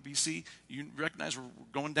 509 BC. You recognize we're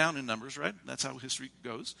going down in numbers, right? That's how history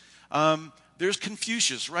goes. There's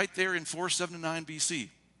Confucius right there in 479 BC.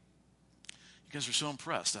 You guys are so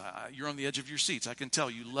impressed. You're on the edge of your seats. I can tell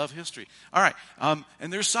you love history. All right.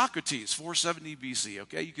 And there's Socrates, 470 BC.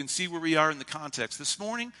 Okay, you can see where we are in the context. This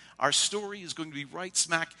morning, our story is going to be right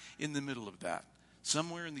smack in the middle of that.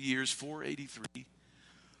 Somewhere in the years 483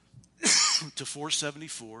 to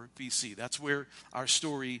 474 BC. That's where our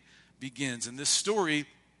story begins. And this story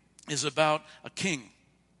is about a king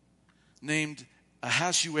named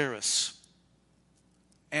Ahasuerus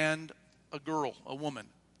and a girl, a woman,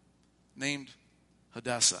 named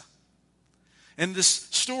Hadassah. And this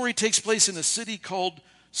story takes place in a city called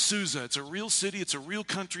Susa. It's a real city. It's a real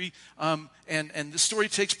country. And the story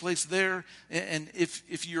takes place there. And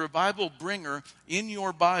if you're a Bible bringer, in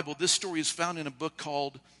your Bible, this story is found in a book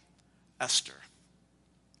called Esther.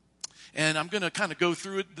 And I'm going to kind of go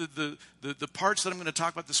through it. The parts that I'm going to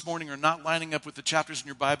talk about this morning are not lining up with the chapters in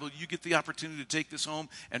your Bible. You get the opportunity to take this home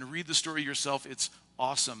and read the story yourself. It's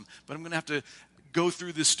awesome. But I'm going to have to go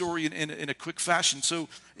through this story in a quick fashion. So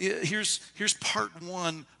here's part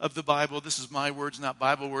one of the Bible. This is my words, not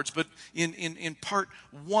Bible words. But in part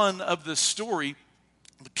one of the story,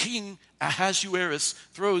 the king Ahasuerus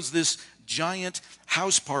throws this giant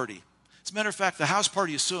house party. As a matter of fact, the house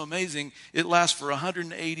party is so amazing, it lasts for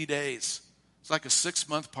 180 days. It's like a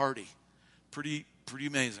 6-month party. Pretty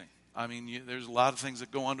amazing. I mean, there's a lot of things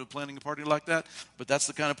that go on to planning a party like that, but that's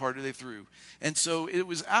the kind of party they threw. And so it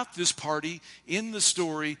was at this party, in the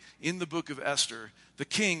story, in the book of Esther, the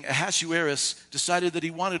king, Ahasuerus, decided that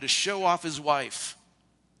he wanted to show off his wife.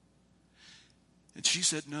 And she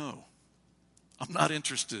said, no, I'm not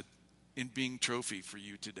interested in being trophy for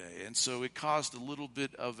you today. And so it caused a little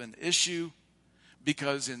bit of an issue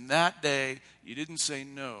because in that day, you didn't say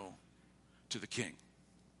no to the king.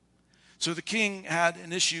 So the king had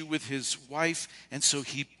an issue with his wife, and so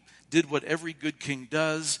he did what every good king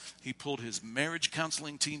does. He pulled his marriage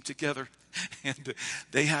counseling team together, and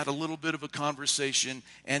they had a little bit of a conversation,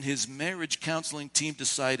 and his marriage counseling team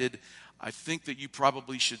decided, I think that you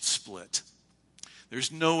probably should split.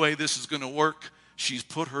 There's no way this is going to work. She's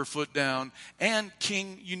put her foot down. And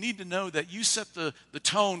king, you need to know that you set the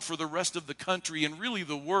tone for the rest of the country and really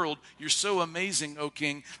the world. You're so amazing, O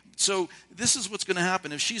king. So this is what's going to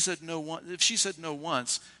happen. If she said no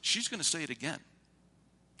once, she's going to say it again.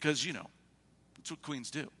 Because, that's what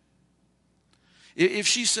queens do. If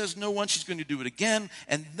she says no once, she's going to do it again.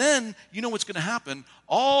 And then, you know what's going to happen?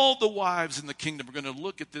 All the wives in the kingdom are going to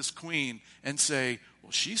look at this queen and say,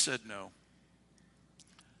 well, she said no.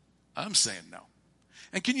 I'm saying no.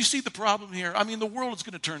 And can you see the problem here? I mean, the world is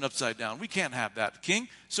going to turn upside down. We can't have that, king.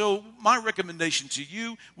 So my recommendation to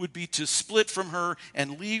you would be to split from her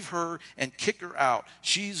and leave her and kick her out.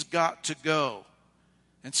 She's got to go.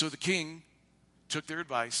 And so the king took their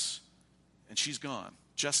advice, and she's gone,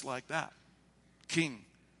 just like that. King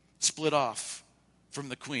split off from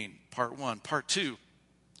the queen, part one. Part two,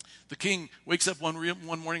 the king wakes up one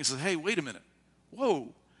morning and says, hey, wait a minute. Whoa,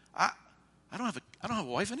 I don't have a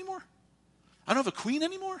wife anymore? I don't have a queen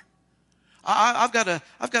anymore? I've got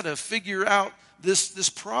to figure out this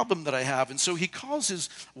problem that I have. And so he calls his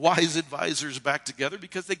wise advisors back together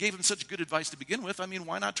because they gave him such good advice to begin with. I mean,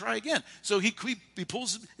 why not try again? So he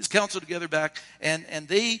pulls his council together back, and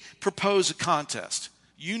they propose a contest.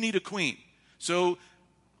 You need a queen. So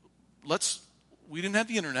we didn't have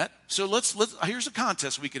the internet, so here's a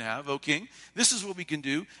contest we can have, O king. This is what we can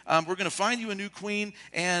do. We're going to find you a new queen,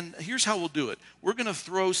 and here's how we'll do it. We're going to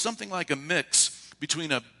throw something like a mix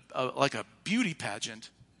between a beauty pageant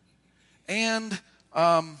and,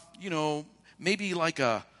 maybe like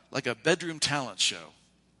a bedroom talent show.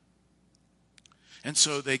 And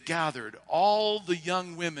so they gathered all the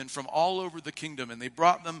young women from all over the kingdom, and they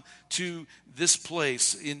brought them to this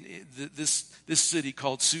place in this city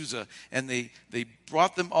called Susa. And they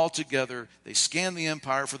brought them all together. They scanned the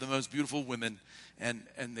empire for the most beautiful women, and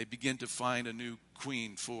they begin to find a new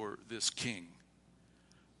queen for this king.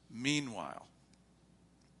 Meanwhile,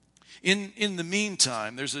 in the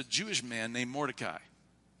meantime, there's a Jewish man named Mordecai.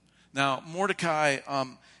 Now, Mordecai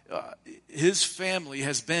his family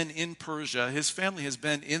has been in Persia. His family has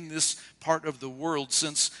been in this part of the world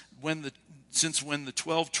since when the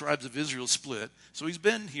 12 tribes of Israel split. So he's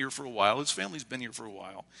been here for a while. His family's been here for a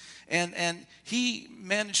while. And he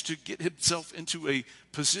managed to get himself into a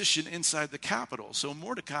position inside the capital. So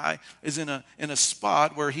Mordecai is in a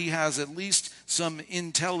spot where he has at least some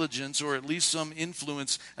intelligence or at least some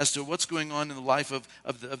influence as to what's going on in the life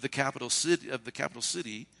of the capital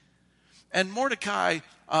city. And Mordecai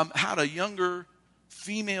had a younger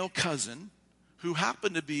female cousin who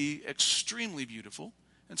happened to be extremely beautiful.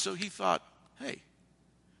 And so he thought, hey,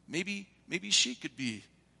 maybe she could be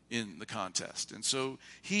in the contest. And so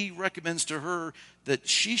he recommends to her that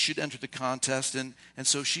she should enter the contest, and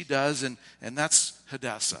so she does, and that's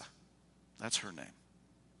Hadassah. That's her name.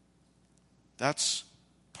 That's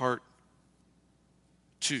part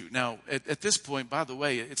 2. Now, at this point, by the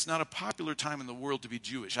way, it's not a popular time in the world to be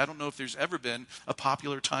Jewish. I don't know if there's ever been a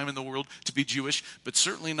popular time in the world to be Jewish, but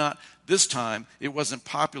certainly not this time. It wasn't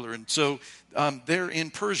popular. And so there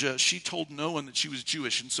in Persia, she told no one that she was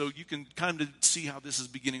Jewish. And so you can kind of see how this is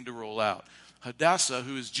beginning to roll out. Hadassah,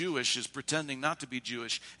 who is Jewish, is pretending not to be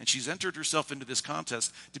Jewish, and she's entered herself into this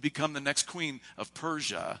contest to become the next queen of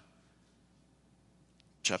Persia.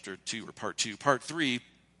 Chapter 2 or part 2. Part 3,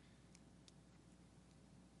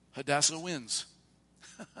 Hadassah wins.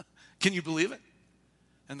 Can you believe it?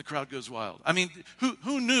 And the crowd goes wild. I mean,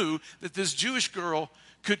 who knew that this Jewish girl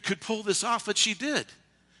could pull this off? But she did.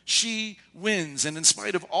 She wins, and in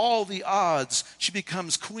spite of all the odds, she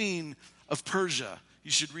becomes queen of Persia.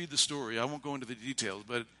 You should read the story. I won't go into the details,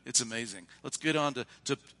 but it's amazing. Let's get on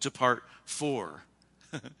to part 4.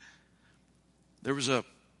 There was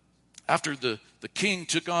after the king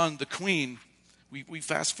took on the queen, we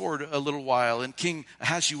fast forward a little while, and King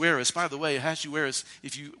Ahasuerus, by the way, Ahasuerus,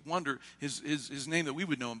 if you wonder, his name that we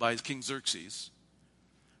would know him by is King Xerxes.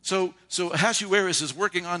 So Ahasuerus is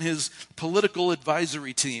working on his political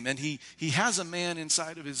advisory team, and he has a man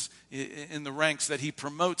inside of in the ranks that he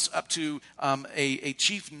promotes up to a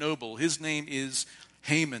chief noble. His name is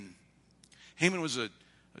Haman. Haman was a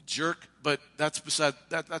jerk, but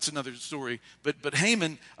that's another story. But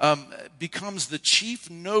Haman becomes the chief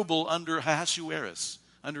noble under Ahasuerus,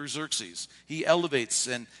 under Xerxes. He elevates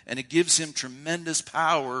and it gives him tremendous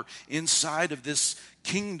power inside of this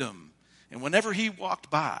kingdom. And whenever he walked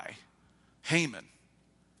by Haman,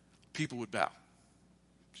 people would bow.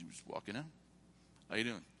 He was walking in. How you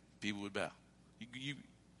doing? People would bow.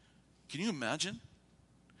 Can you imagine?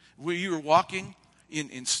 Where you were walking in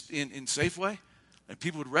Safeway, and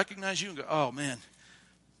people would recognize you and go, oh, man,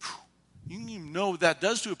 you don't even know what that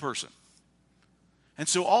does to a person. And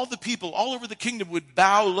so all the people all over the kingdom would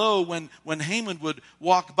bow low when Haman would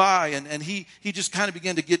walk by, and he just kind of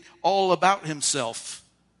began to get all about himself.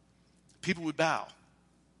 People would bow.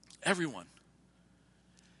 Everyone.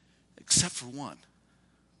 Except for one.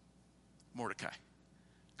 Mordecai.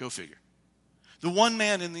 Go figure. The one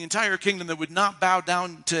man in the entire kingdom that would not bow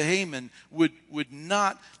down to Haman, would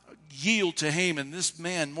not yield to Haman. This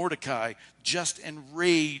man, Mordecai, just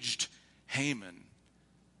enraged Haman.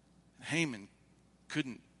 Haman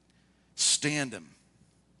couldn't stand him.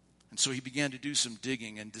 And so he began to do some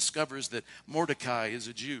digging and discovers that Mordecai is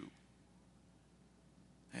a Jew.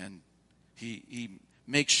 And he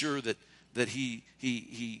makes sure that he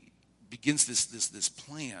begins this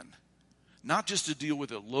plan. Not just to deal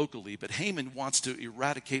with it locally, but Haman wants to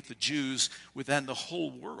eradicate the Jews within the whole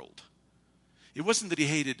world. It wasn't that he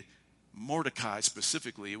hated Mordecai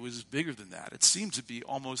specifically. It was bigger than that. It seemed to be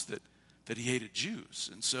almost that he hated Jews.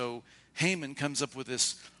 And so Haman comes up with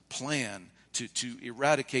this plan to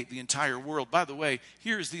eradicate the entire world. By the way,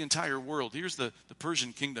 here's the entire world. Here's the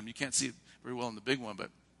Persian kingdom. You can't see it very well in the big one, but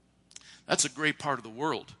that's a great part of the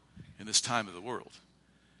world in this time of the world.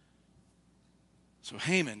 So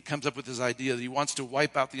Haman comes up with this idea that he wants to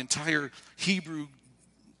wipe out the entire Hebrew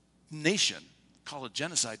nation. Call it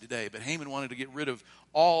genocide today, but Haman wanted to get rid of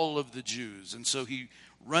all of the Jews. And so he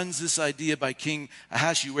runs this idea by King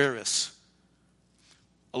Ahasuerus,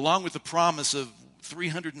 along with the promise of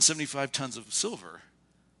 375 tons of silver.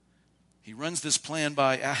 He runs this plan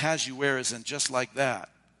by Ahasuerus, and just like that,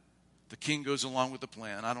 the king goes along with the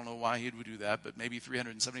plan. I don't know why he would do that, but maybe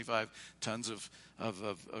 375 tons of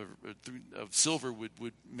silver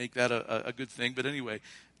would make that a good thing. But anyway,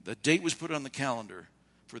 the date was put on the calendar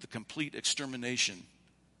for the complete extermination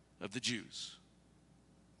of the Jews.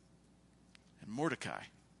 And Mordecai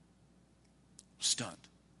was stunned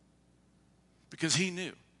because he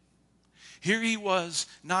knew Here he was,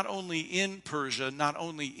 not only in Persia, not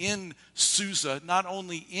only in Susa, not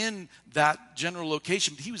only in that general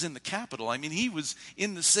location, but he was in the capital. I mean, he was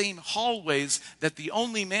in the same hallways that the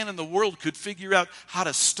only man in the world could figure out how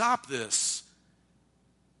to stop this.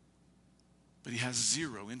 But he has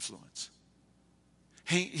zero influence.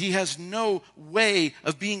 He has no way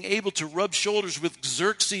of being able to rub shoulders with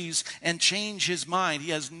Xerxes and change his mind.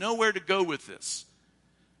 He has nowhere to go with this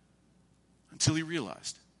until he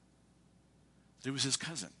realized that it was his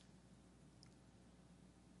cousin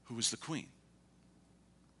who was the queen.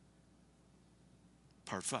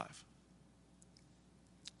 Part 5.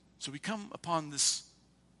 So we come upon this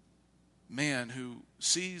man who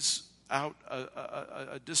sees out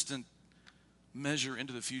a distant measure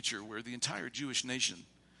into the future where the entire Jewish nation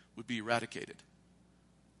would be eradicated.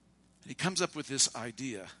 And he comes up with this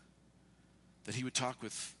idea that he would talk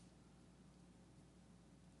with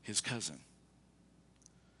his cousin.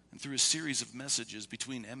 And through a series of messages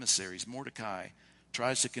between emissaries, Mordecai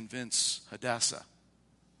tries to convince Hadassah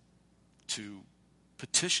to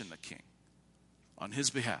petition the king on his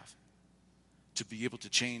behalf to be able to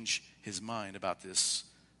change his mind about this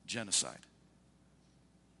genocide.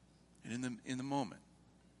 And in the moment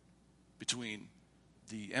between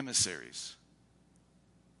the emissaries,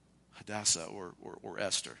 Hadassah or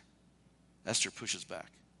Esther, Esther pushes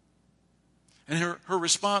back. And her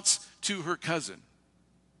response to her cousin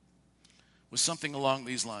was something along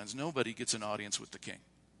these lines: nobody gets an audience with the king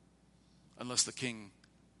unless the king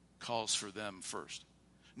calls for them first.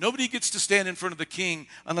 Nobody gets to stand in front of the king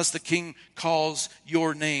unless the king calls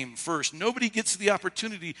your name first. Nobody gets the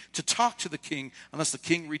opportunity to talk to the king unless the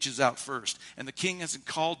king reaches out first. And the king hasn't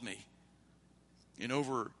called me in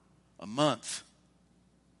over a month.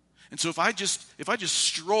 And so if I just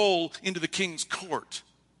stroll into the king's court,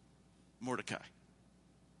 Mordecai,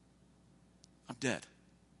 I'm dead.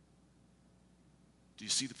 Do you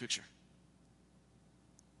see the picture?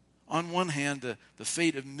 On one hand, the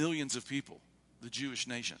fate of millions of people, the Jewish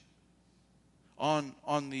nation. On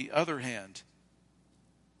the other hand,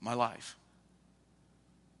 my life.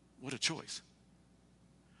 What a choice.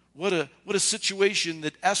 What a situation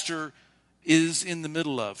that Esther is in the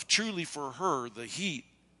middle of. Truly for her, the heat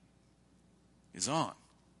is on.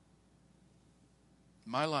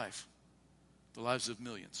 My life, the lives of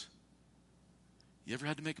millions. You ever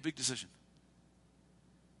had to make a big decision?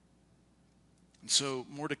 And so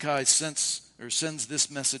Mordecai sends this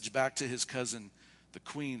message back to his cousin, the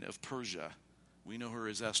queen of Persia. We know her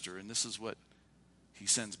as Esther, and this is what he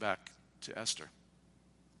sends back to Esther.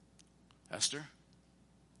 Esther,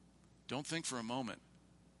 don't think for a moment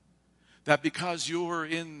that because you're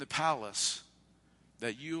in the palace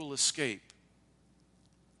that you'll escape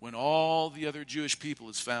when all the other Jewish people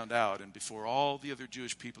is found out and before all the other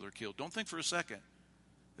Jewish people are killed. Don't think for a second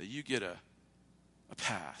that you get a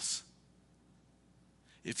pass.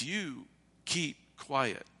 If you keep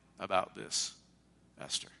quiet about this,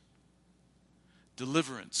 Esther,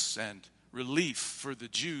 deliverance and relief for the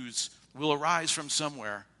Jews will arise from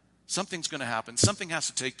somewhere. Something's going to happen. Something has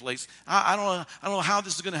to take place. I don't know how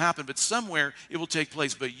this is going to happen, but somewhere it will take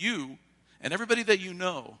place. But you and everybody that you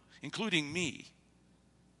know, including me,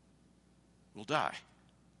 will die.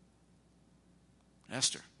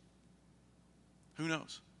 Esther, who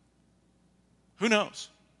knows? Who knows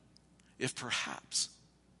if perhaps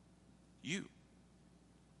you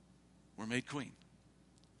were made queen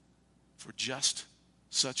for just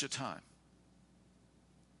such a time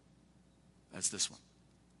as this one.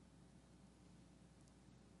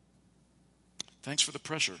 Thanks for the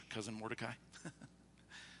pressure, cousin Mordecai.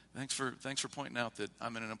 Thanks for pointing out that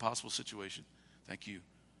I'm in an impossible situation. Thank you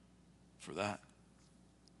for that.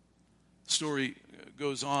 The story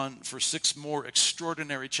goes on for 6 more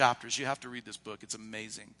extraordinary chapters. You have to read this book. It's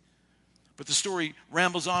amazing. But the story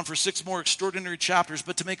rambles on for 6 more extraordinary chapters.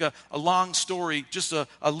 But to make a long story just a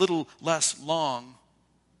little less long,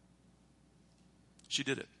 she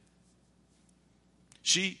did it.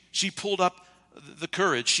 She pulled up the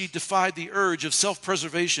courage. She defied the urge of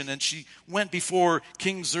self-preservation, and she went before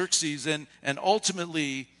King Xerxes. And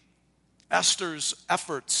ultimately, Esther's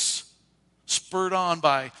efforts, spurred on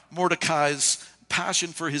by Mordecai's passion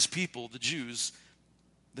for his people, the Jews,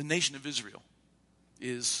 the nation of Israel,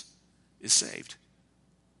 is saved.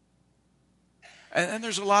 And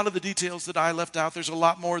there's a lot of the details that I left out. There's a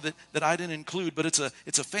lot more that I didn't include, but it's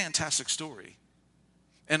a fantastic story.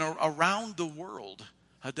 And around the world,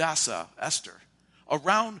 Hadassah, Esther,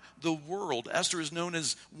 around the world, Esther is known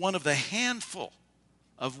as one of the handful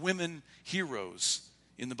of women heroes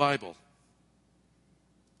in the Bible.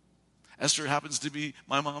 Esther happens to be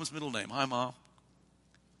my mom's middle name. Hi, Mom.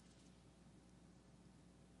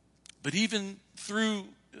 But even through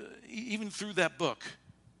that book,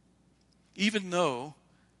 even though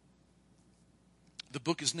the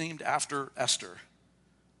book is named after Esther,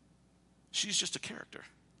 she's just a character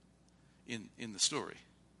in the story.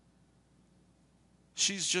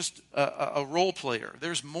 She's just a role player.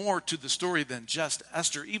 There's more to the story than just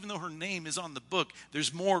Esther. Even though her name is on the book,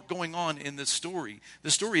 there's more going on in this story. The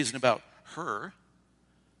story isn't about her.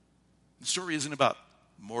 The story isn't about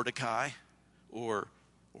Mordecai or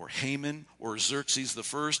Haman or Xerxes the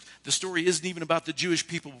First. The story isn't even about the Jewish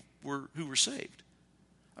people who were saved.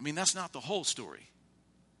 I mean, that's not the whole story.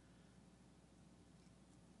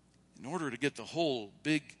 In order to get the whole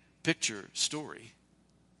big picture story,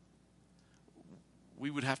 we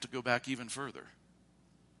would have to go back even further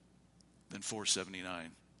than 479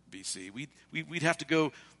 BC. We'd have to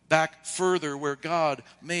go back further where God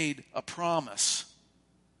made a promise.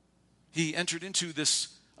 He entered into this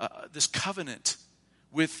covenant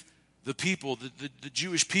with the people, the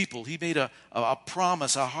Jewish people. He made a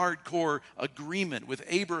promise, a hardcore agreement with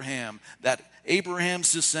Abraham that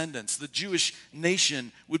Abraham's descendants, the Jewish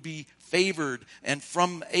nation, would be favored, and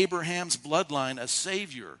from Abraham's bloodline, a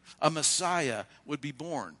Savior, a Messiah would be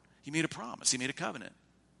born. He made a promise. He made a covenant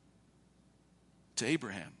to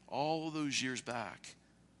Abraham all those years back.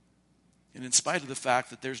 And in spite of the fact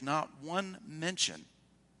that there's not one mention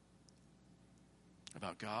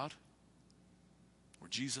about God or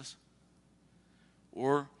Jesus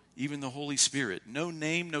or even the Holy Spirit, no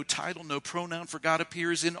name, no title, no pronoun for God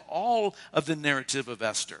appears in all of the narrative of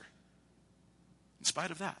Esther. In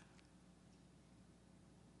spite of that,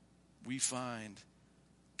 we find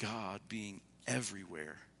God being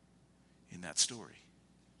everywhere in that story.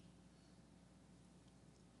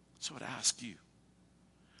 So I'd ask you,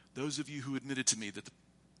 those of you who admitted to me that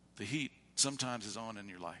the heat sometimes is on in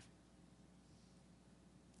your life,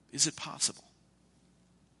 is it possible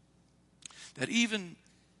that even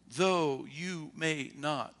though you may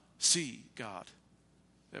not see God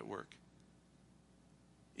at work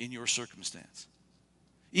in your circumstance,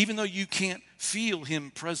 even though you can't feel him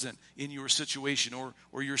present in your situation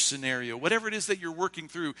or your scenario, whatever it is that you're working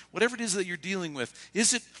through, whatever it is that you're dealing with,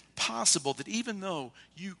 is it possible that even though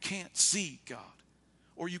you can't see God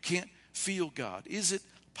or you can't feel God, is it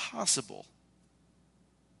possible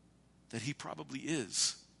that he probably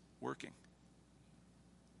is working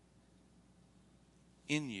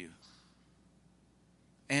in you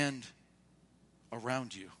and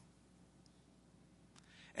around you?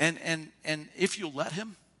 And if you'll let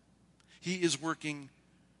him, he is working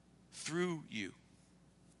through you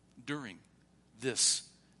during this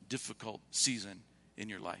difficult season in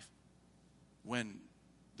your life when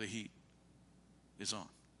the heat is on.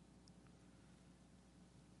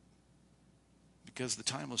 Because the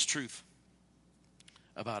timeless truth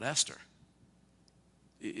about Esther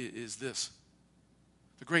is this.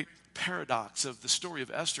 The great paradox of the story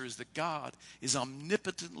of Esther is that God is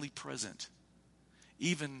omnipotently present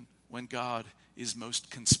even when God is most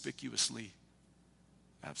conspicuously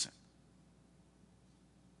absent.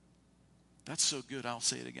 That's so good, I'll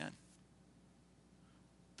say it again.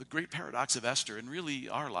 The great paradox of Esther, and really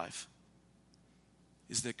our life,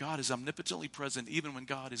 is that God is omnipotently present even when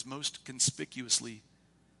God is most conspicuously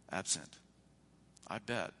absent. I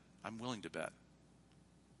bet, I'm willing to bet,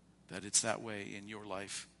 that it's that way in your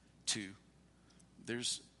life too.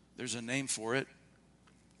 There's a name for it.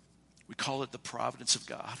 We call it the providence of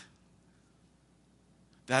God.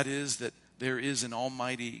 That is, that there is an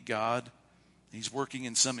almighty God. He's working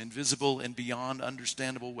in some invisible and beyond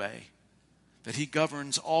understandable way. That he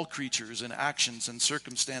governs all creatures and actions and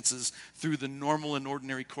circumstances through the normal and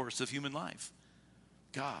ordinary course of human life.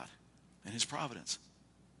 God and his providence.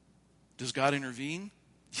 Does God intervene?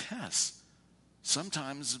 Yes.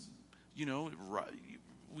 Sometimes,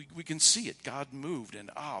 we can see it. God moved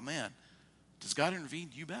and, oh man, does God intervene?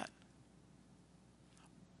 You bet.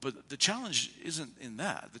 But the challenge isn't in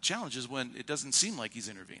that. The challenge is when it doesn't seem like he's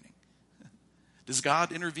intervening. Does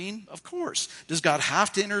God intervene? Of course. Does God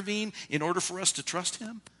have to intervene in order for us to trust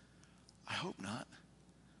him? I hope not.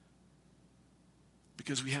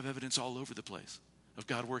 Because we have evidence all over the place of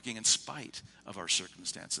God working in spite of our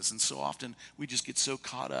circumstances. And so often we just get so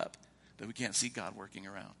caught up that we can't see God working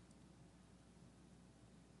around.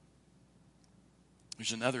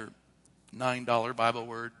 There's another $9 Bible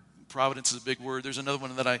word. Providence is a big word. There's another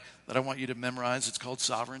one that I want you to memorize. It's called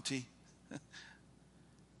sovereignty.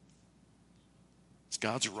 It's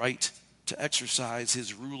God's right to exercise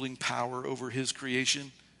his ruling power over his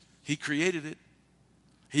creation. He created it.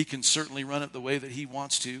 He can certainly run it the way that he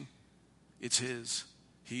wants to. It's his.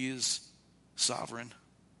 He is sovereign.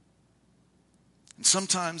 And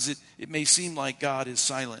sometimes it may seem like God is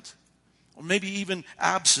silent. or maybe even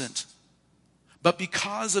absent. But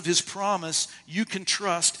because of his promise, you can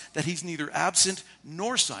trust that he's neither absent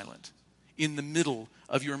nor silent in the middle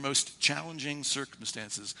of your most challenging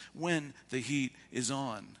circumstances when the heat is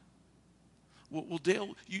on. Well,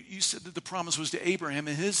 Dale, you said that the promise was to Abraham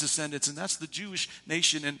and his descendants, and that's the Jewish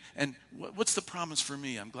nation. And what's the promise for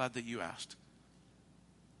me? I'm glad that you asked.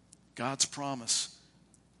 God's promise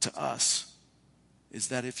to us is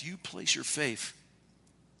that if you place your faith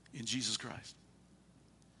in Jesus Christ,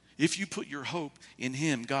 if you put your hope in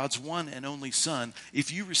him, God's one and only Son,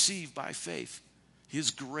 if you receive by faith his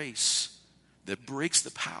grace that breaks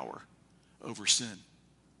the power over sin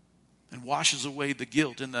and washes away the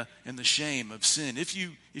guilt and the shame of sin, if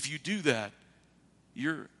you do that,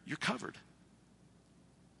 you're covered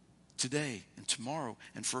today and tomorrow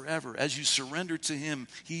and forever. As you surrender to him,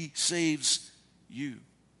 he saves you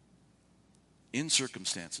in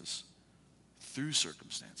circumstances, through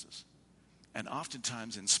circumstances, and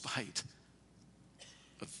oftentimes in spite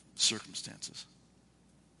of circumstances.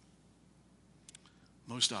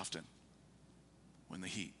 Most often when the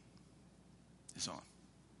heat is on.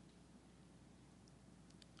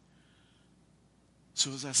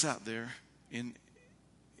 So as I sat there in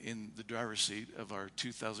the driver's seat of our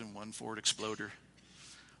 2001 Ford Explorer,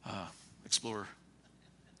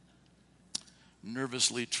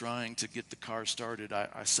 nervously trying to get the car started,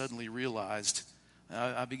 I suddenly realized,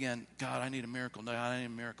 I began, God, I need a miracle. No, I need a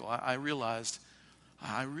miracle. I realized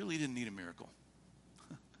I really didn't need a miracle.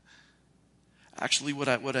 Actually,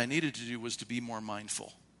 what I needed to do was to be more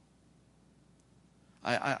mindful.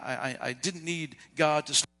 I didn't need God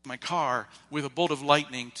to start my car with a bolt of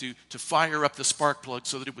lightning to fire up the spark plug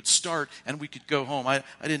so that it would start and we could go home. I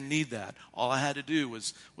didn't need that. All I had to do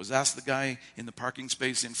was ask the guy in the parking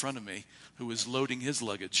space in front of me who was loading his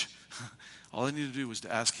luggage. All I needed to do was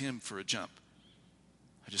to ask him for a jump.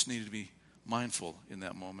 I just needed to be mindful in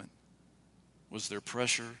that moment. Was there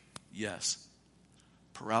pressure? Yes.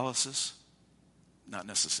 Paralysis? Not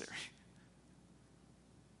necessary.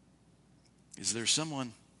 Is there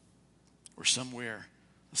someone or somewhere,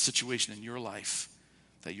 a situation in your life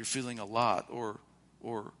that you're feeling a lot or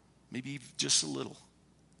maybe just a little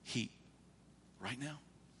heat right now?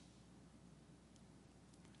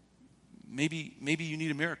 Maybe you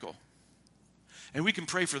need a miracle. And we can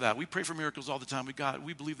pray for that. We pray for miracles all the time.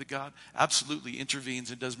 We believe that God absolutely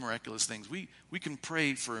intervenes and does miraculous things. We can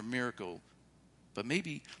pray for a miracle, but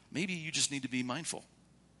maybe you just need to be mindful.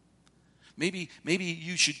 Maybe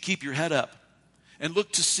you should keep your head up and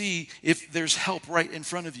look to see if there's help right in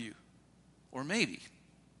front of you. Or maybe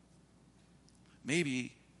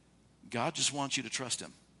God just wants you to trust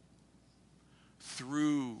him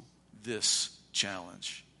through this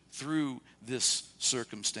challenge, through this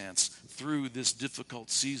circumstance, through this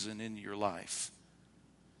difficult season in your life.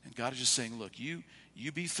 And God is just saying, look, you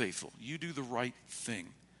be faithful. You do the right thing.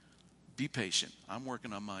 Be patient. I'm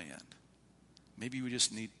working on my end. Maybe we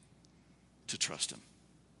just need to trust him.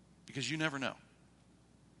 Because you never know.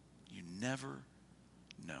 You never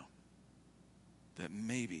know that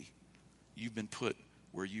maybe you've been put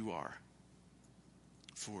where you are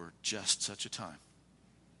for just such a time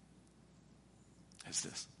as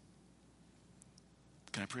this.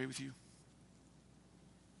 Can I pray with you?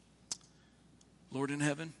 Lord in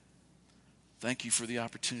heaven, thank you for the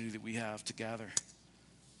opportunity that we have to gather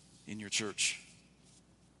in your church,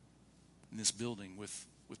 in this building with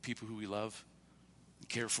people who we love and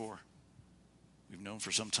care for. We've known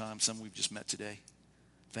for some time, some we've just met today.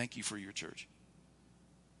 Thank you for your church.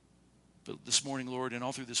 But this morning, Lord, and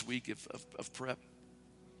all through this week of prep,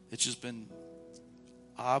 it's just been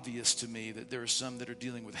obvious to me that there are some that are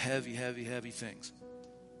dealing with heavy, heavy, heavy things.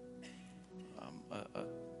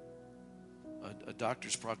 A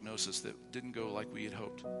doctor's prognosis that didn't go like we had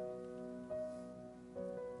hoped.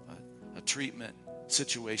 A treatment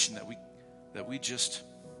situation that we just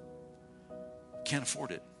can't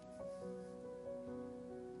afford it.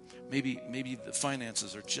 Maybe the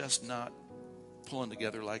finances are just not pulling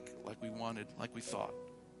together like we wanted, like we thought.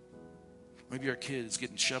 Maybe our kid is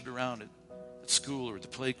getting shoved around at school or at the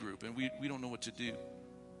play group, and we don't know what to do.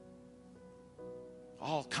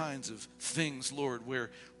 All kinds of things, Lord, where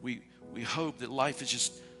we hope that life is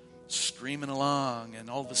just screaming along, and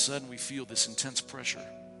all of a sudden we feel this intense pressure.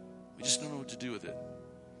 We just don't know what to do with it.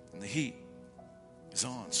 And the heat is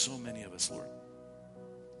on so many of us, Lord.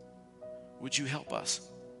 Would you help us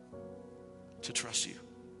to trust you?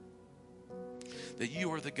 That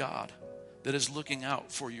you are the God that is looking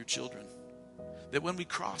out for your children. That when we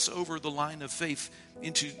cross over the line of faith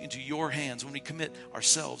into your hands, when we commit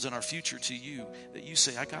ourselves and our future to you, that you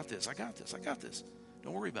say, I got this, I got this, I got this.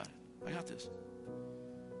 Don't worry about it. I got this.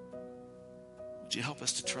 would you help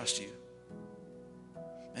us to trust you?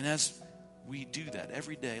 And as we do that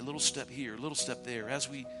every day, a little step here, a little step there, as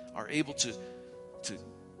we are able to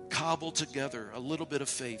cobble together a little bit of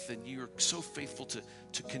faith, and you are so faithful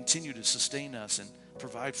to continue to sustain us and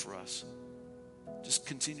provide for us. Just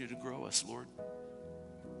continue to grow us, Lord.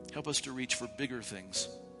 Help us to reach for bigger things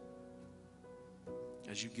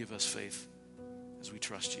as you give us faith, as we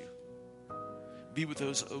trust you. Be with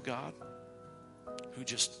those, oh God, who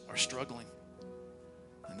just are struggling,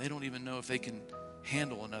 and they don't even know if they can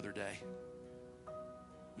handle another day.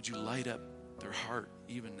 Would you light up their heart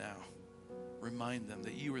even now? Remind them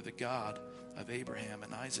that you are the God of Abraham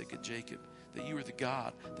and Isaac and Jacob, that you are the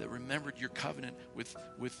God that remembered your covenant with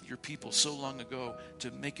your people so long ago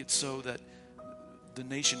to make it so that the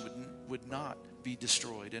nation would not be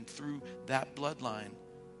destroyed. And through that bloodline,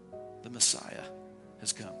 the Messiah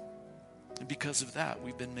has come. And because of that,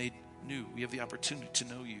 we've been made new. We have the opportunity to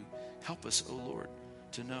know you. Help us, O Lord,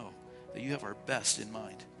 to know that you have our best in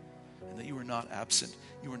mind and that you are not absent.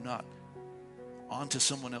 You are not on to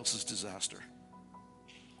someone else's disaster.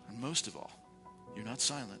 And most of all, you're not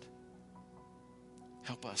silent.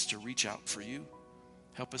 Help us to reach out for you.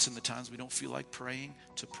 Help us in the times we don't feel like praying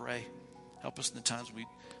to pray. Help us in the times we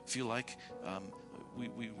feel like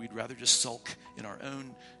we'd rather just sulk in our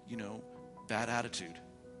own, bad attitude,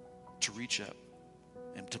 to reach up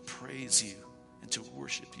and to praise you and to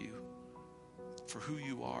worship you for who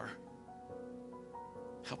you are.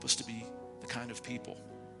 Help us to be the kind of people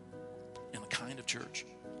and the kind of church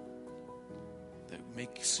that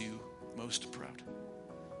makes you most proud.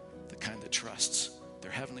 The kind that trusts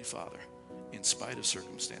their Heavenly Father in spite of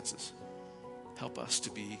circumstances. Help us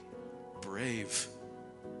to be brave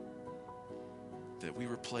that we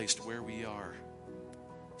were placed where we are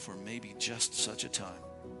for maybe just such a time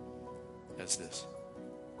as this.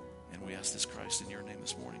 And we ask this, Christ, in your name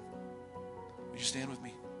this morning. Would you stand with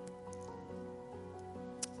me?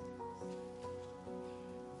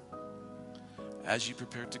 As you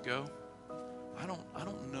prepare to go, I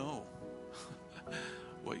don't know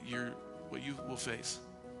what you will face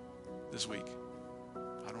this week.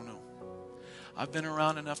 I don't know. I've been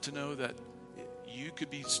around enough to know that you could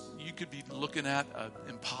be looking at an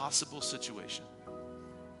impossible situation.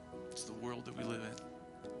 It's the world that we live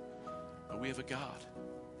in. But we have a God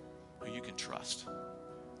who you can trust.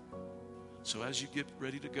 So as you get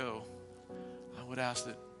ready to go, I would ask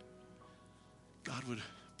that God would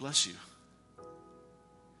bless you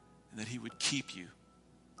and that he would keep you,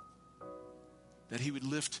 that he would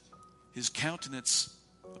lift his countenance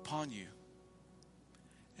upon you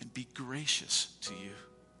and be gracious to you,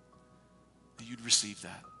 that you'd receive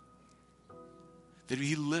that. That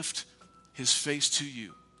he lift his face to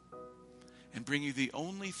you and bring you the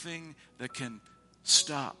only thing that can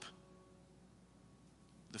stop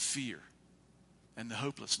the fear and the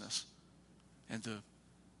hopelessness and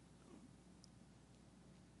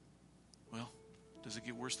does it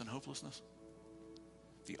get worse than hopelessness?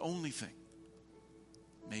 The only thing,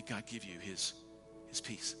 may God give you his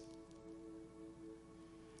peace.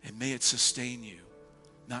 And may it sustain you,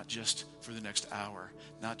 not just for the next hour,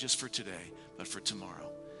 not just for today, but for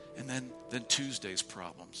tomorrow. And then Tuesday's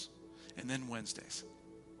problems, and then Wednesdays,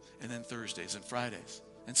 and then Thursdays and Fridays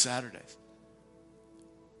and Saturdays.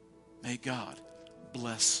 May God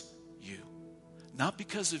bless you. Not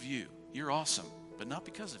because of you. You're awesome, but not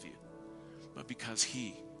because of you. But because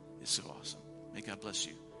he is so awesome. May God bless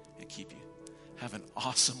you and keep you. Have an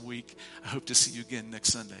awesome week. I hope to see you again next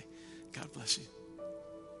Sunday. God bless you.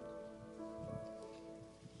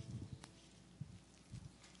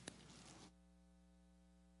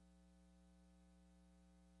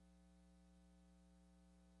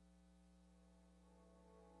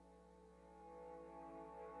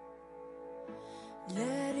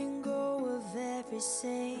 Letting go of every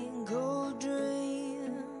single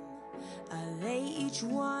dream, I lay each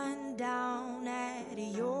one down at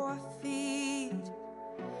your feet.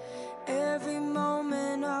 Every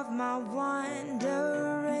moment of my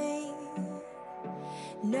wandering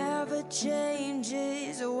never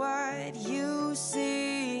changes what you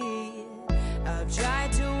see. I've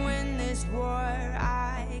tried to win this war,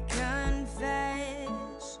 I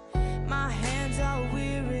confess. My hands are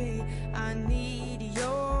weary, I need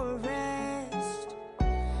your rest.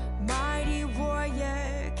 Mighty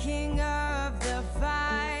warrior, king of the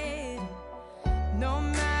fight. No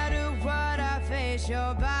matter what I face,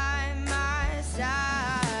 you're by my side.